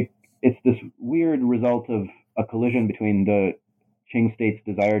it's this weird result of a collision between the Qing state's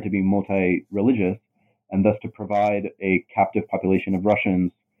desire to be multi-religious and thus to provide a captive population of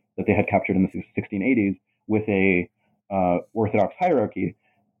Russians that they had captured in the 1680s with a Orthodox hierarchy,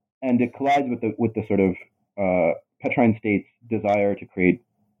 and it collides with the sort of Petrine state's desire to create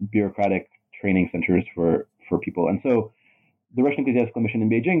bureaucratic training centers for people. And so the Russian Ecclesiastical Mission in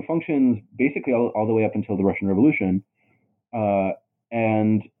Beijing functions basically all the way up until the Russian Revolution,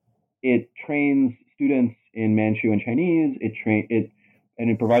 and it trains students in Manchu and Chinese.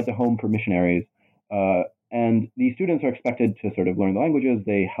 It provides a home for missionaries. And these students are expected to sort of learn the languages.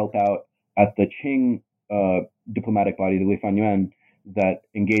 They help out at the Qing diplomatic body, the Li Fan Yuan, that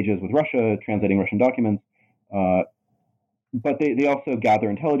engages with Russia, translating Russian documents. But they also gather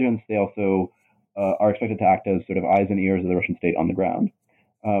intelligence. They also are expected to act as sort of eyes and ears of the Russian state on the ground.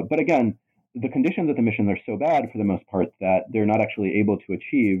 But again, the conditions at the missions are so bad for the most part that they're not actually able to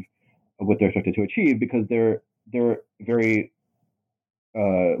achieve what they're expected to achieve because they're very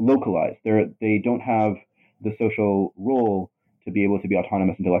localized. They don't have the social role to be able to be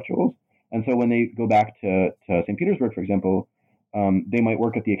autonomous intellectuals. And so when they go back to St. Petersburg, for example, they might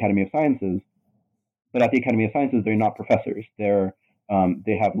work at the Academy of Sciences, but at the Academy of Sciences, they're not professors. They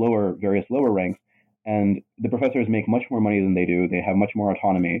have various lower ranks, and the professors make much more money than they do. They have much more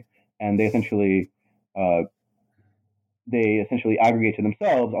autonomy, and they essentially aggregate to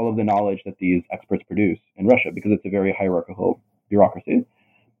themselves all of the knowledge that these experts produce in Russia, because it's a very hierarchical bureaucracy.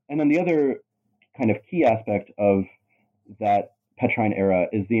 And then the other kind of key aspect of that Petrine era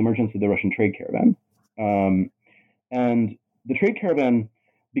is the emergence of the Russian trade caravan. And the trade caravan,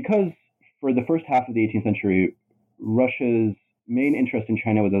 because for the first half of the 18th century, Russia's main interest in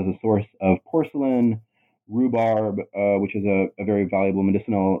China was as a source of porcelain, rhubarb, which is a very valuable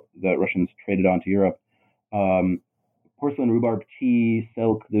medicinal that Russians traded on to Europe, porcelain, rhubarb, tea,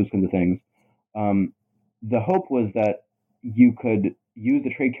 silk, those kinds of things. The hope was that you could use the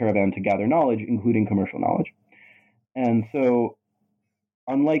trade caravan to gather knowledge, including commercial knowledge. And so,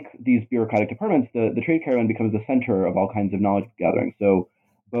 unlike these bureaucratic departments, the trade caravan becomes the center of all kinds of knowledge gathering. So,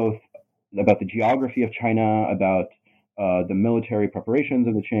 both about the geography of China, about the military preparations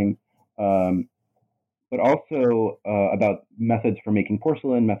of the Qing, but also about methods for making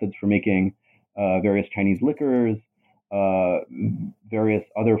porcelain, methods for making various Chinese liquors, various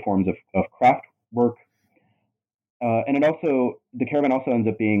other forms of craft work. And the caravan also ends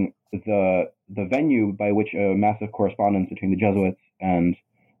up being the venue by which a massive correspondence between the Jesuits and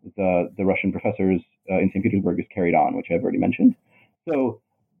the Russian professors in St. Petersburg is carried on, which I've already mentioned. So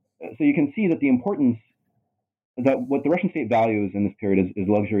you can see that the importance that what the Russian state values in this period is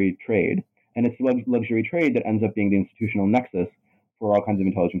luxury trade, and it's luxury trade that ends up being the institutional nexus for all kinds of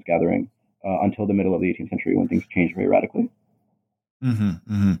intelligence gathering until the middle of the 18th century, when things change very radically. Mm-hmm,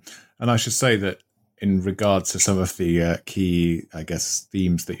 mm-hmm. And I should say that in regard to some of the key, I guess,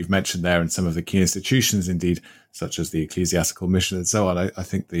 themes that you've mentioned there, and some of the key institutions, indeed, such as the ecclesiastical mission and so on. I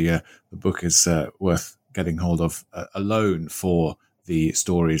think the book is worth getting hold of alone for the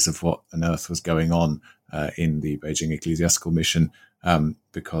stories of what on earth was going on in the Beijing ecclesiastical mission,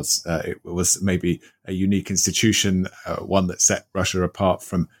 because it was maybe a unique institution, one that set Russia apart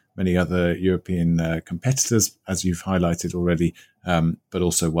from many other European competitors, as you've highlighted already, but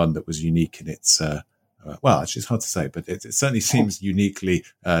also one that was unique in its, well, actually it's hard to say, but it certainly seems uniquely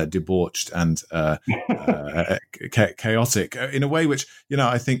debauched and chaotic in a way which,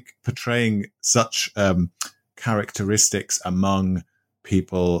 I think portraying such characteristics among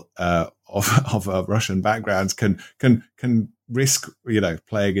people of Russian backgrounds can risk,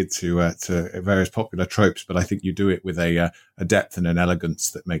 playing into to various popular tropes. But I think you do it with a depth and an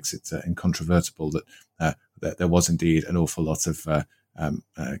elegance that makes it incontrovertible that there was indeed an awful lot of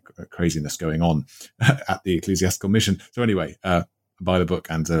craziness going on at the ecclesiastical mission. So anyway, buy the book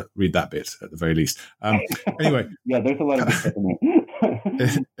and read that bit at the very least. Anyway, yeah, there's a lot of good stuff in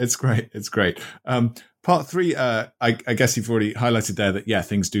it. It's great. It's great. Part three, I guess you've already highlighted there that,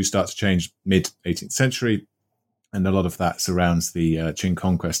 things do start to change mid-18th century. And a lot of that surrounds the Qing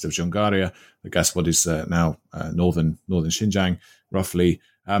conquest of Zhongaria, I guess what is now northern Xinjiang, roughly.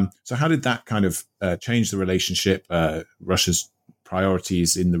 So how did that kind of change the relationship, Russia's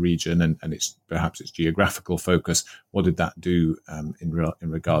priorities in the region and perhaps its geographical focus? What did that do in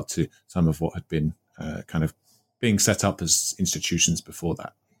regard to some of what had been kind of being set up as institutions before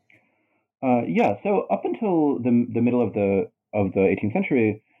that? So up until the middle of the 18th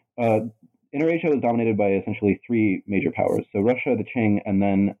century, Inner Asia was dominated by essentially three major powers. So Russia, the Qing, and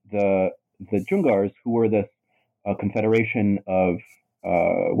then the Dzungars, who were this confederation of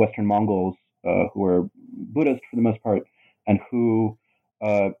Western Mongols who were Buddhist for the most part, and who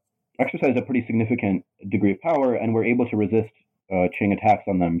exercised a pretty significant degree of power and were able to resist Qing attacks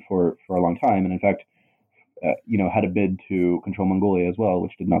on them for a long time. And in fact, had a bid to control Mongolia as well,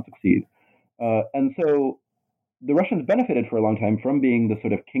 which did not succeed. And so the Russians benefited for a long time from being the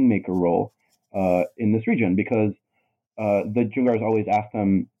sort of kingmaker role in this region, because the Dzungars always asked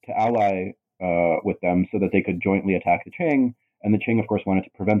them to ally with them so that they could jointly attack the Qing. And the Qing, of course, wanted to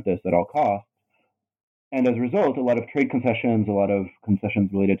prevent this at all costs. And as a result, a lot of trade concessions, a lot of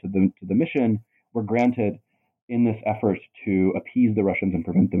concessions related to the mission were granted in this effort to appease the Russians and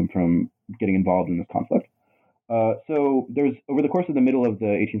prevent them from getting involved in this conflict. So there's, over the course of the middle of the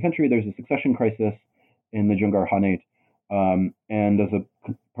 18th century, there's a succession crisis in the Dzungar Khanate. And as a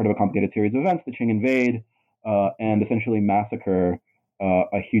part of a complicated series of events, the Qing invade and essentially massacre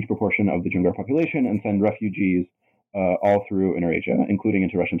a huge proportion of the Dzungar population and send refugees all through Inner Asia, including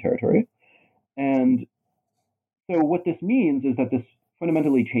into Russian territory. And so what this means is that this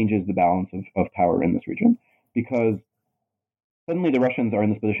fundamentally changes the balance of power in this region, because suddenly the Russians are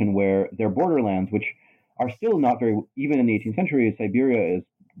in this position where their borderlands, which are still not very, even in the 18th century, Siberia is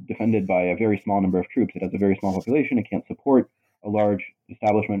defended by a very small number of troops. It has a very small population. It can't support a large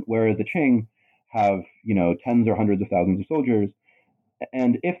establishment, whereas the Qing have, tens or hundreds of thousands of soldiers.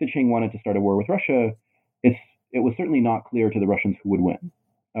 And if the Qing wanted to start a war with Russia, it was certainly not clear to the Russians who would win.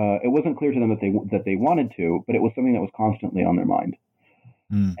 It wasn't clear to them that they wanted to, but it was something that was constantly on their mind.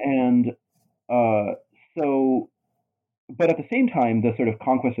 And but at the same time, the sort of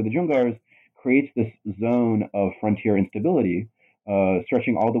conquest of the Dzungars creates this zone of frontier instability,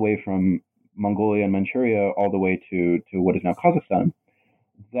 stretching all the way from Mongolia and Manchuria all the way to what is now Kazakhstan,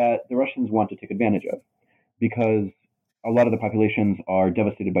 that the Russians want to take advantage of, because a lot of the populations are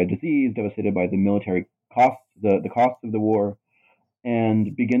devastated by disease, devastated by the military costs, the costs of the war,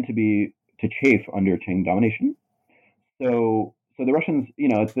 and begin to chafe under Qing domination. So the Russians,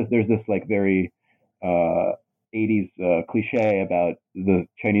 there's this like very 80s cliche about the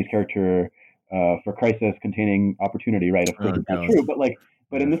Chinese character for crisis containing opportunity, right? Of course, it's not true,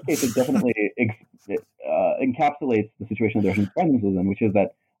 but in this case, it definitely encapsulates the situation that the Russians find themselves in, which is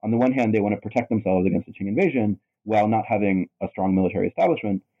that on the one hand, they want to protect themselves against the Qing invasion while not having a strong military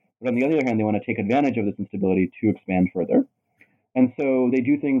establishment, but on the other hand, they want to take advantage of this instability to expand further. And so they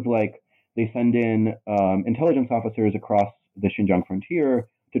do things like they send in intelligence officers across the Xinjiang frontier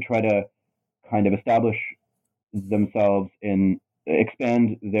to try to kind of establish themselves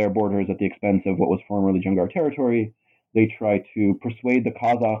expand their borders at the expense of what was formerly Dzungar territory. They try to persuade the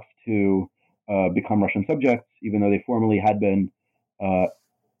Kazakhs to become Russian subjects, even though they formerly had been.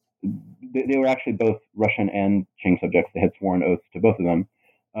 They were actually both Russian and Qing subjects. They had sworn oaths to both of them.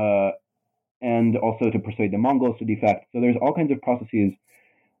 And also to persuade the Mongols to defect. So there's all kinds of processes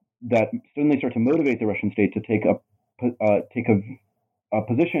that suddenly start to motivate the Russian state to take a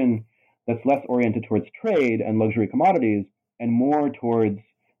position that's less oriented towards trade and luxury commodities and more towards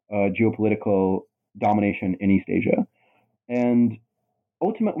geopolitical domination in East Asia. And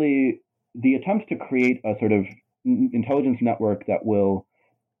ultimately, the attempt to create a sort of intelligence network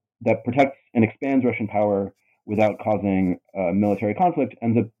that protects and expands Russian power without causing military conflict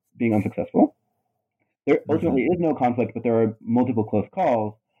ends up being unsuccessful. There ultimately is no conflict, but there are multiple close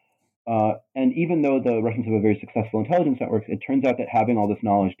calls. And even though the Russians have a very successful intelligence network, it turns out that having all this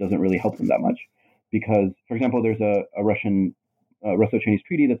knowledge doesn't really help them that much. Because, for example, there's a Russian Russo-Chinese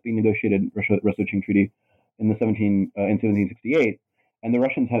treaty that's being negotiated, Russo-Qing treaty, in 1768, and the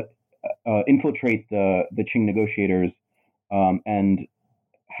Russians infiltrate the Qing negotiators and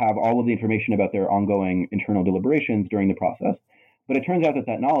have all of the information about their ongoing internal deliberations during the process. But it turns out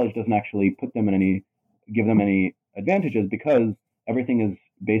that knowledge doesn't actually give them any advantages, because everything is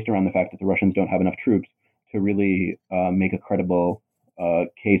based around the fact that the Russians don't have enough troops to really make a credible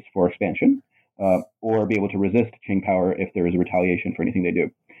case for expansion or be able to resist Qing power if there is a retaliation for anything they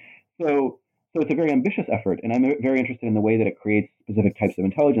do. So it's a very ambitious effort, and I'm very interested in the way that it creates specific types of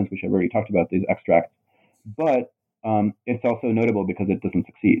intelligence, which I've already talked about, these extracts. But it's also notable because it doesn't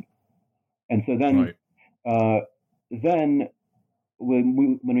succeed. And so then, then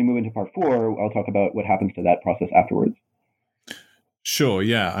when we move into part 4, I'll talk about what happens to that process afterwards. Sure,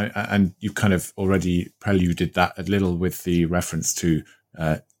 yeah, and you kind of already preluded that a little with the reference to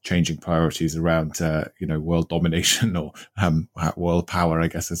changing priorities around, world domination or world power, I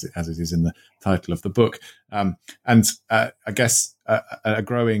guess, as it is in the title of the book, and I guess a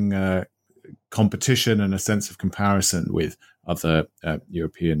growing competition and a sense of comparison with other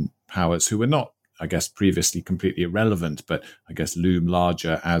European powers who were not, I guess, previously completely irrelevant, but I guess loom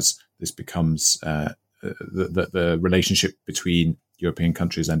larger as this becomes the relationship between European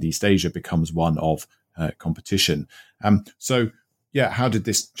countries and East Asia becomes one of competition. So, how did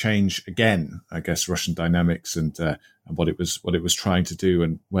this change again? I guess Russian dynamics and what it was trying to do,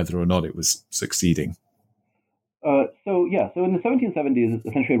 and whether or not it was succeeding. So in the 1770s,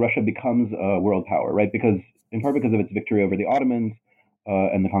 essentially Russia becomes a world power, right? In part because of its victory over the Ottomans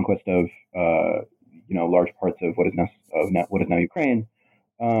and the conquest of large parts of what is now Ukraine,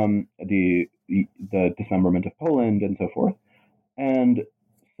 the dismemberment of Poland, and so forth. And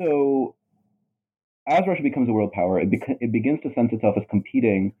so, as Russia becomes a world power, it begins to sense itself as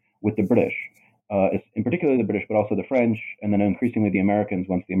competing with the British, in particular the British, but also the French, and then increasingly the Americans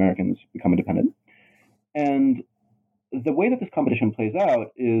once the Americans become independent. And the way that this competition plays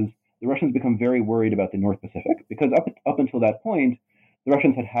out is the Russians become very worried about the North Pacific, because up until that point, the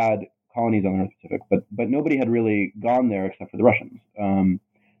Russians had colonies on the North Pacific, but nobody had really gone there except for the Russians,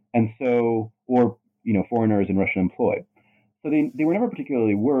 or foreigners in Russian employ. So they were never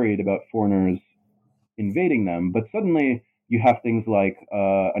particularly worried about foreigners invading them, but suddenly you have things like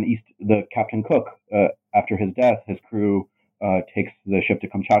the Captain Cook, after his death, his crew takes the ship to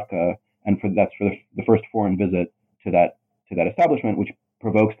Kamchatka, and that's for the first foreign visit to that establishment, which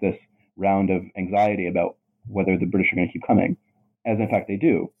provokes this round of anxiety about whether the British are going to keep coming, as in fact they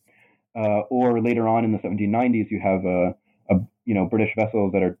do. Or later on in the 1790s, you have British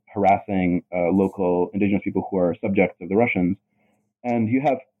vessels that are harassing local indigenous people who are subjects of the Russians, and you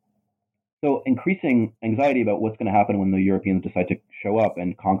have increasing anxiety about what's going to happen when the Europeans decide to show up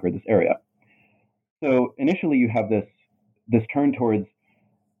and conquer this area. So initially, you have this turn towards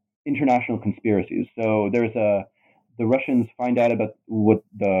international conspiracies. So the Russians find out about what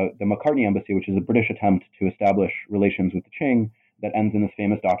the Macartney Embassy, which is a British attempt to establish relations with the Qing, that ends in this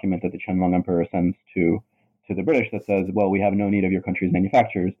famous document that the Qianlong Emperor sends to the British that says, well, we have no need of your country's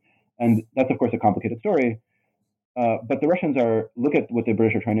manufacturers. And that's, of course, a complicated story. But the Russians look at what the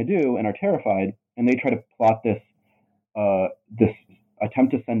British are trying to do and are terrified, and they try to plot this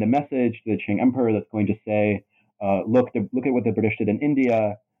attempt to send a message to the Qing Emperor that's going to say, look at what the British did in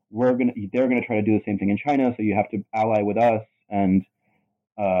India. They're going to try to do the same thing in China, so you have to ally with us and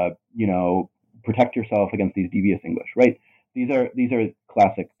protect yourself against these devious English, right? These are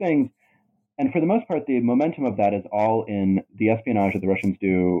classic things. And for the most part, the momentum of that is all in the espionage that the Russians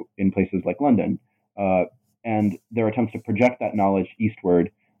do in places like London, and their attempts to project that knowledge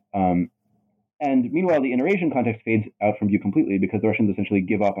eastward. And meanwhile, the inter-Asian context fades out from view completely because the Russians essentially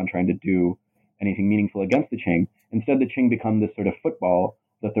give up on trying to do anything meaningful against the Qing. Instead, the Qing become this sort of football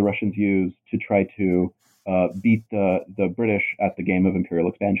that the Russians use to try to beat the British at the game of imperial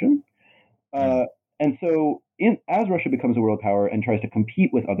expansion. And so as Russia becomes a world power and tries to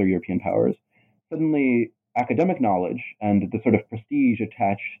compete with other European powers, suddenly academic knowledge and the sort of prestige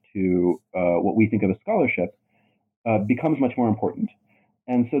attached to what we think of as scholarship becomes much more important.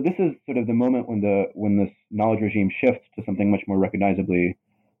 And so this is sort of the moment when this knowledge regime shifts to something much more recognizably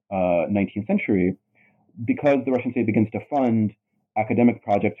 19th century, because the Russian state begins to fund academic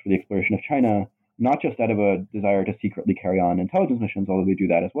projects for the exploration of China, not just out of a desire to secretly carry on intelligence missions, although they do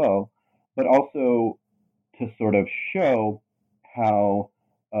that as well, but also to sort of show how,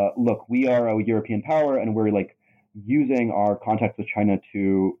 look, we are a European power, and we're like using our contacts with China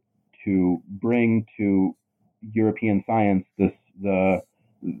to bring to European science the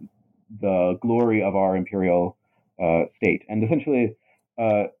glory of our imperial state. And essentially,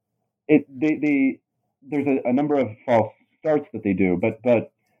 there's a number of false starts that they do,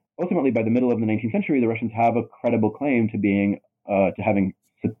 but ultimately, by the middle of the 19th century, the Russians have a credible claim to being to having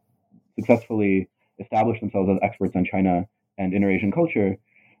successfully established themselves as experts on China and Inter-Asian culture,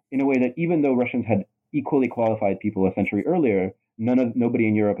 in a way that even though Russians had equally qualified people a century earlier, nobody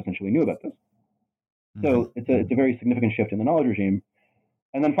in Europe essentially knew about this. Mm-hmm. So it's a very significant shift in the knowledge regime.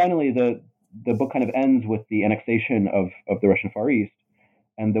 And then finally, the book kind of ends with the annexation of the Russian Far East,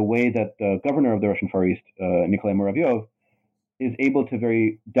 and the way that the governor of the Russian Far East, Nikolai Muravyov, is able to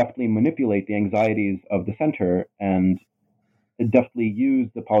very deftly manipulate the anxieties of the center and deftly use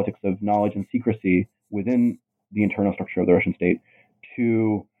the politics of knowledge and secrecy within the internal structure of the Russian state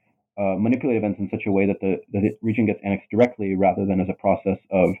to manipulate events in such a way that the region gets annexed directly rather than as a process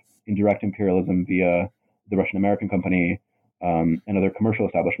of indirect imperialism via the Russian American Company and other commercial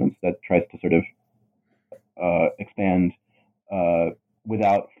establishments that tries to sort of expand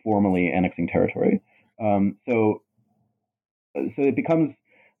without formally annexing territory. So it becomes,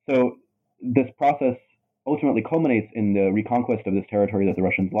 so this process ultimately culminates in the reconquest of this territory that the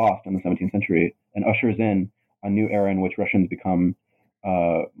Russians lost in the 17th century and ushers in a new era in which Russians become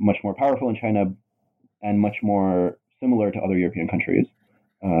much more powerful in China and much more similar to other European countries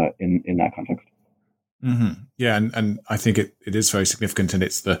in that context. Mm-hmm. Yeah, and I think it is very significant, and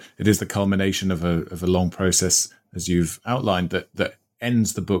it is the culmination of a long process, as you've outlined, that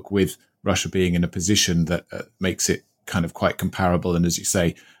ends the book with Russia being in a position that makes it kind of quite comparable, and as you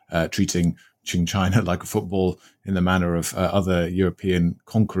say, treating China like a football in the manner of other European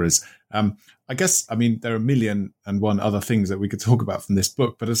conquerors. I guess, I mean, there are a million and one other things that we could talk about from this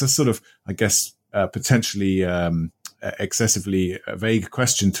book, but as a sort of, I guess, potentially excessively vague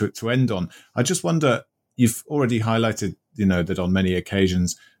question to end on, I just wonder, you've already highlighted, that on many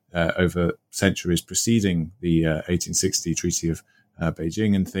occasions over centuries preceding the 1860 Treaty of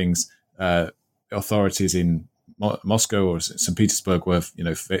Beijing and things, authorities in Moscow or St. Petersburg were,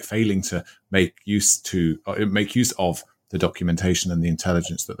 failing to make use of the documentation and the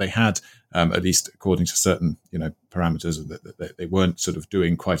intelligence that they had, at least according to certain, parameters, that they weren't sort of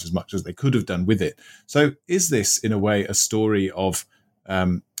doing quite as much as they could have done with it. So is this, in a way, a story of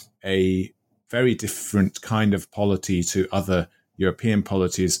a very different kind of polity to other European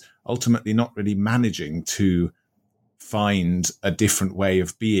polities, ultimately not really managing to find a different way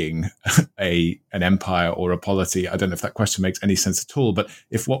of being an empire or a polity? I don't know if that question makes any sense at all, but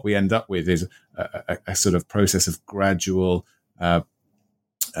if what we end up with is a sort of process of gradual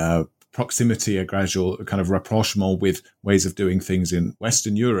proximity, a gradual kind of rapprochement with ways of doing things in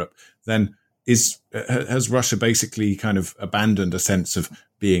Western Europe, then has Russia basically kind of abandoned a sense of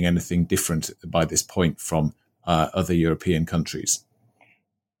being anything different by this point from other European countries?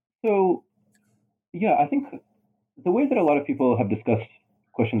 So, yeah, I think the way that a lot of people have discussed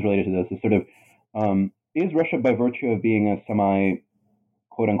questions related to this is sort of, is Russia, by virtue of being a semi,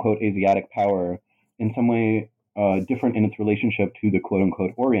 quote-unquote, Asiatic power, in some way different in its relationship to the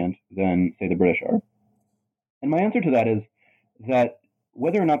quote-unquote Orient than, say, the British are? And my answer to that is that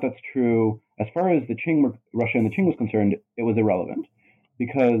whether or not that's true, as far as Russia and the Qing was concerned, it was irrelevant,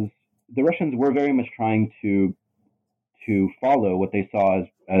 because the Russians were very much trying to follow what they saw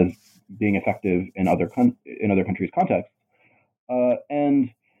as being effective in other countries' contexts, and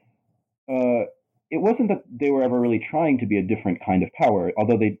it wasn't that they were ever really trying to be a different kind of power,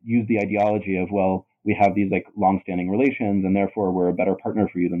 although they used the ideology of, well, we have these like long-standing relations, and therefore we're a better partner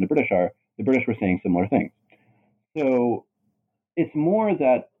for you than the British are. The British were saying similar things. So it's more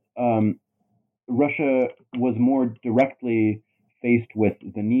that Russia was more directly faced with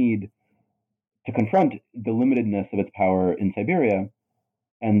the need to confront the limitedness of its power in Siberia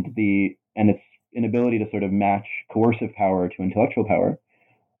and its inability to sort of match coercive power to intellectual power.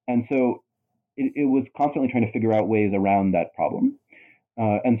 And so it was constantly trying to figure out ways around that problem.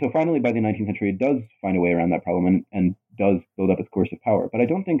 And so finally, by the 19th century, it does find a way around that problem and does build up its coercive power. But I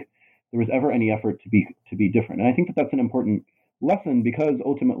don't think there was ever any effort to be different. And I think that that's an important lesson, because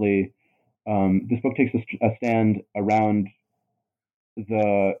ultimately this book takes a stand around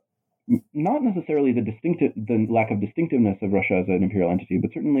not necessarily the lack of distinctiveness of Russia as an imperial entity,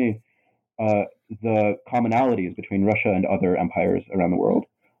 but certainly the commonalities between Russia and other empires around the world.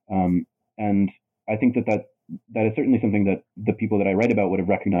 And I think that is certainly something that the people that I write about would have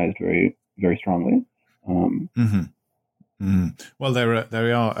recognized very, very strongly. Well,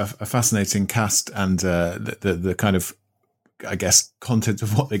 they are a fascinating cast, and the kind of, I guess, content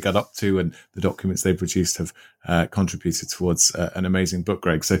of what they got up to and the documents they produced have contributed towards an amazing book,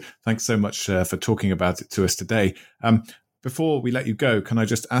 Greg. So thanks so much for talking about it to us today. Before we let you go, can I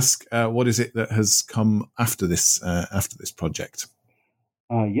just ask, what is it that has come after this project?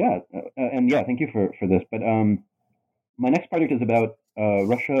 Thank you for this. But my next project is about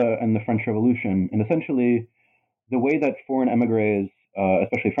Russia and the French Revolution, and essentially the way that foreign emigres,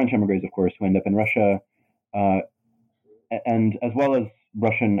 especially French emigres, of course, who end up in Russia, and as well as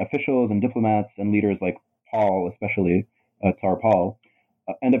Russian officials and diplomats and leaders like Paul, especially Tsar Paul,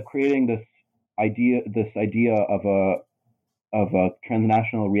 end up creating this idea of a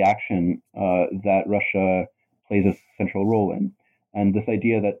transnational reaction that Russia plays a central role in, and this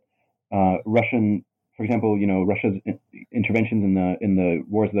idea that for example, Russia's interventions in the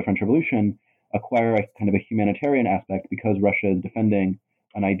wars of the French Revolution acquire a kind of a humanitarian aspect because Russia is defending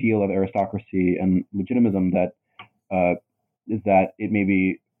an ideal of aristocracy and legitimism that it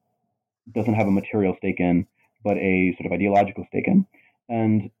maybe doesn't have a material stake in, but a sort of ideological stake in.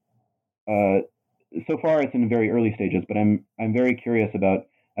 And so far, it's in very early stages. But I'm very curious about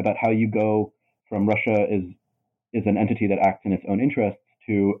how you go from Russia is an entity that acts in its own interests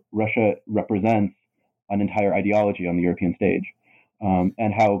to Russia represents an entire ideology on the European stage,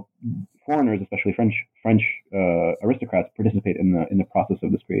 and how foreigners, especially French aristocrats, participate in the process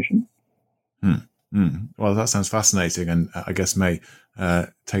of this creation. Well, that sounds fascinating, and I guess may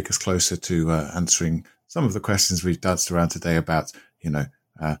take us closer to answering some of the questions we've danced around today about,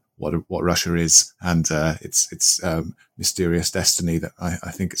 what Russia is and its mysterious destiny that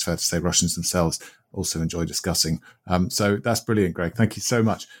I think it's fair to say Russians themselves also enjoy discussing. So that's brilliant, Greg. Thank you so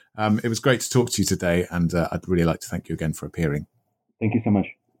much. It was great to talk to you today, and I'd really like to thank you again for appearing. Thank you so much.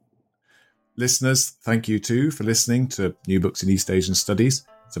 Listeners, thank you too for listening to New Books in East Asian Studies.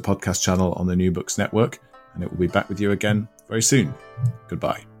 It's a podcast channel on the New Books Network, and it will be back with you again very soon.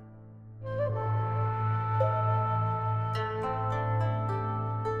 Goodbye.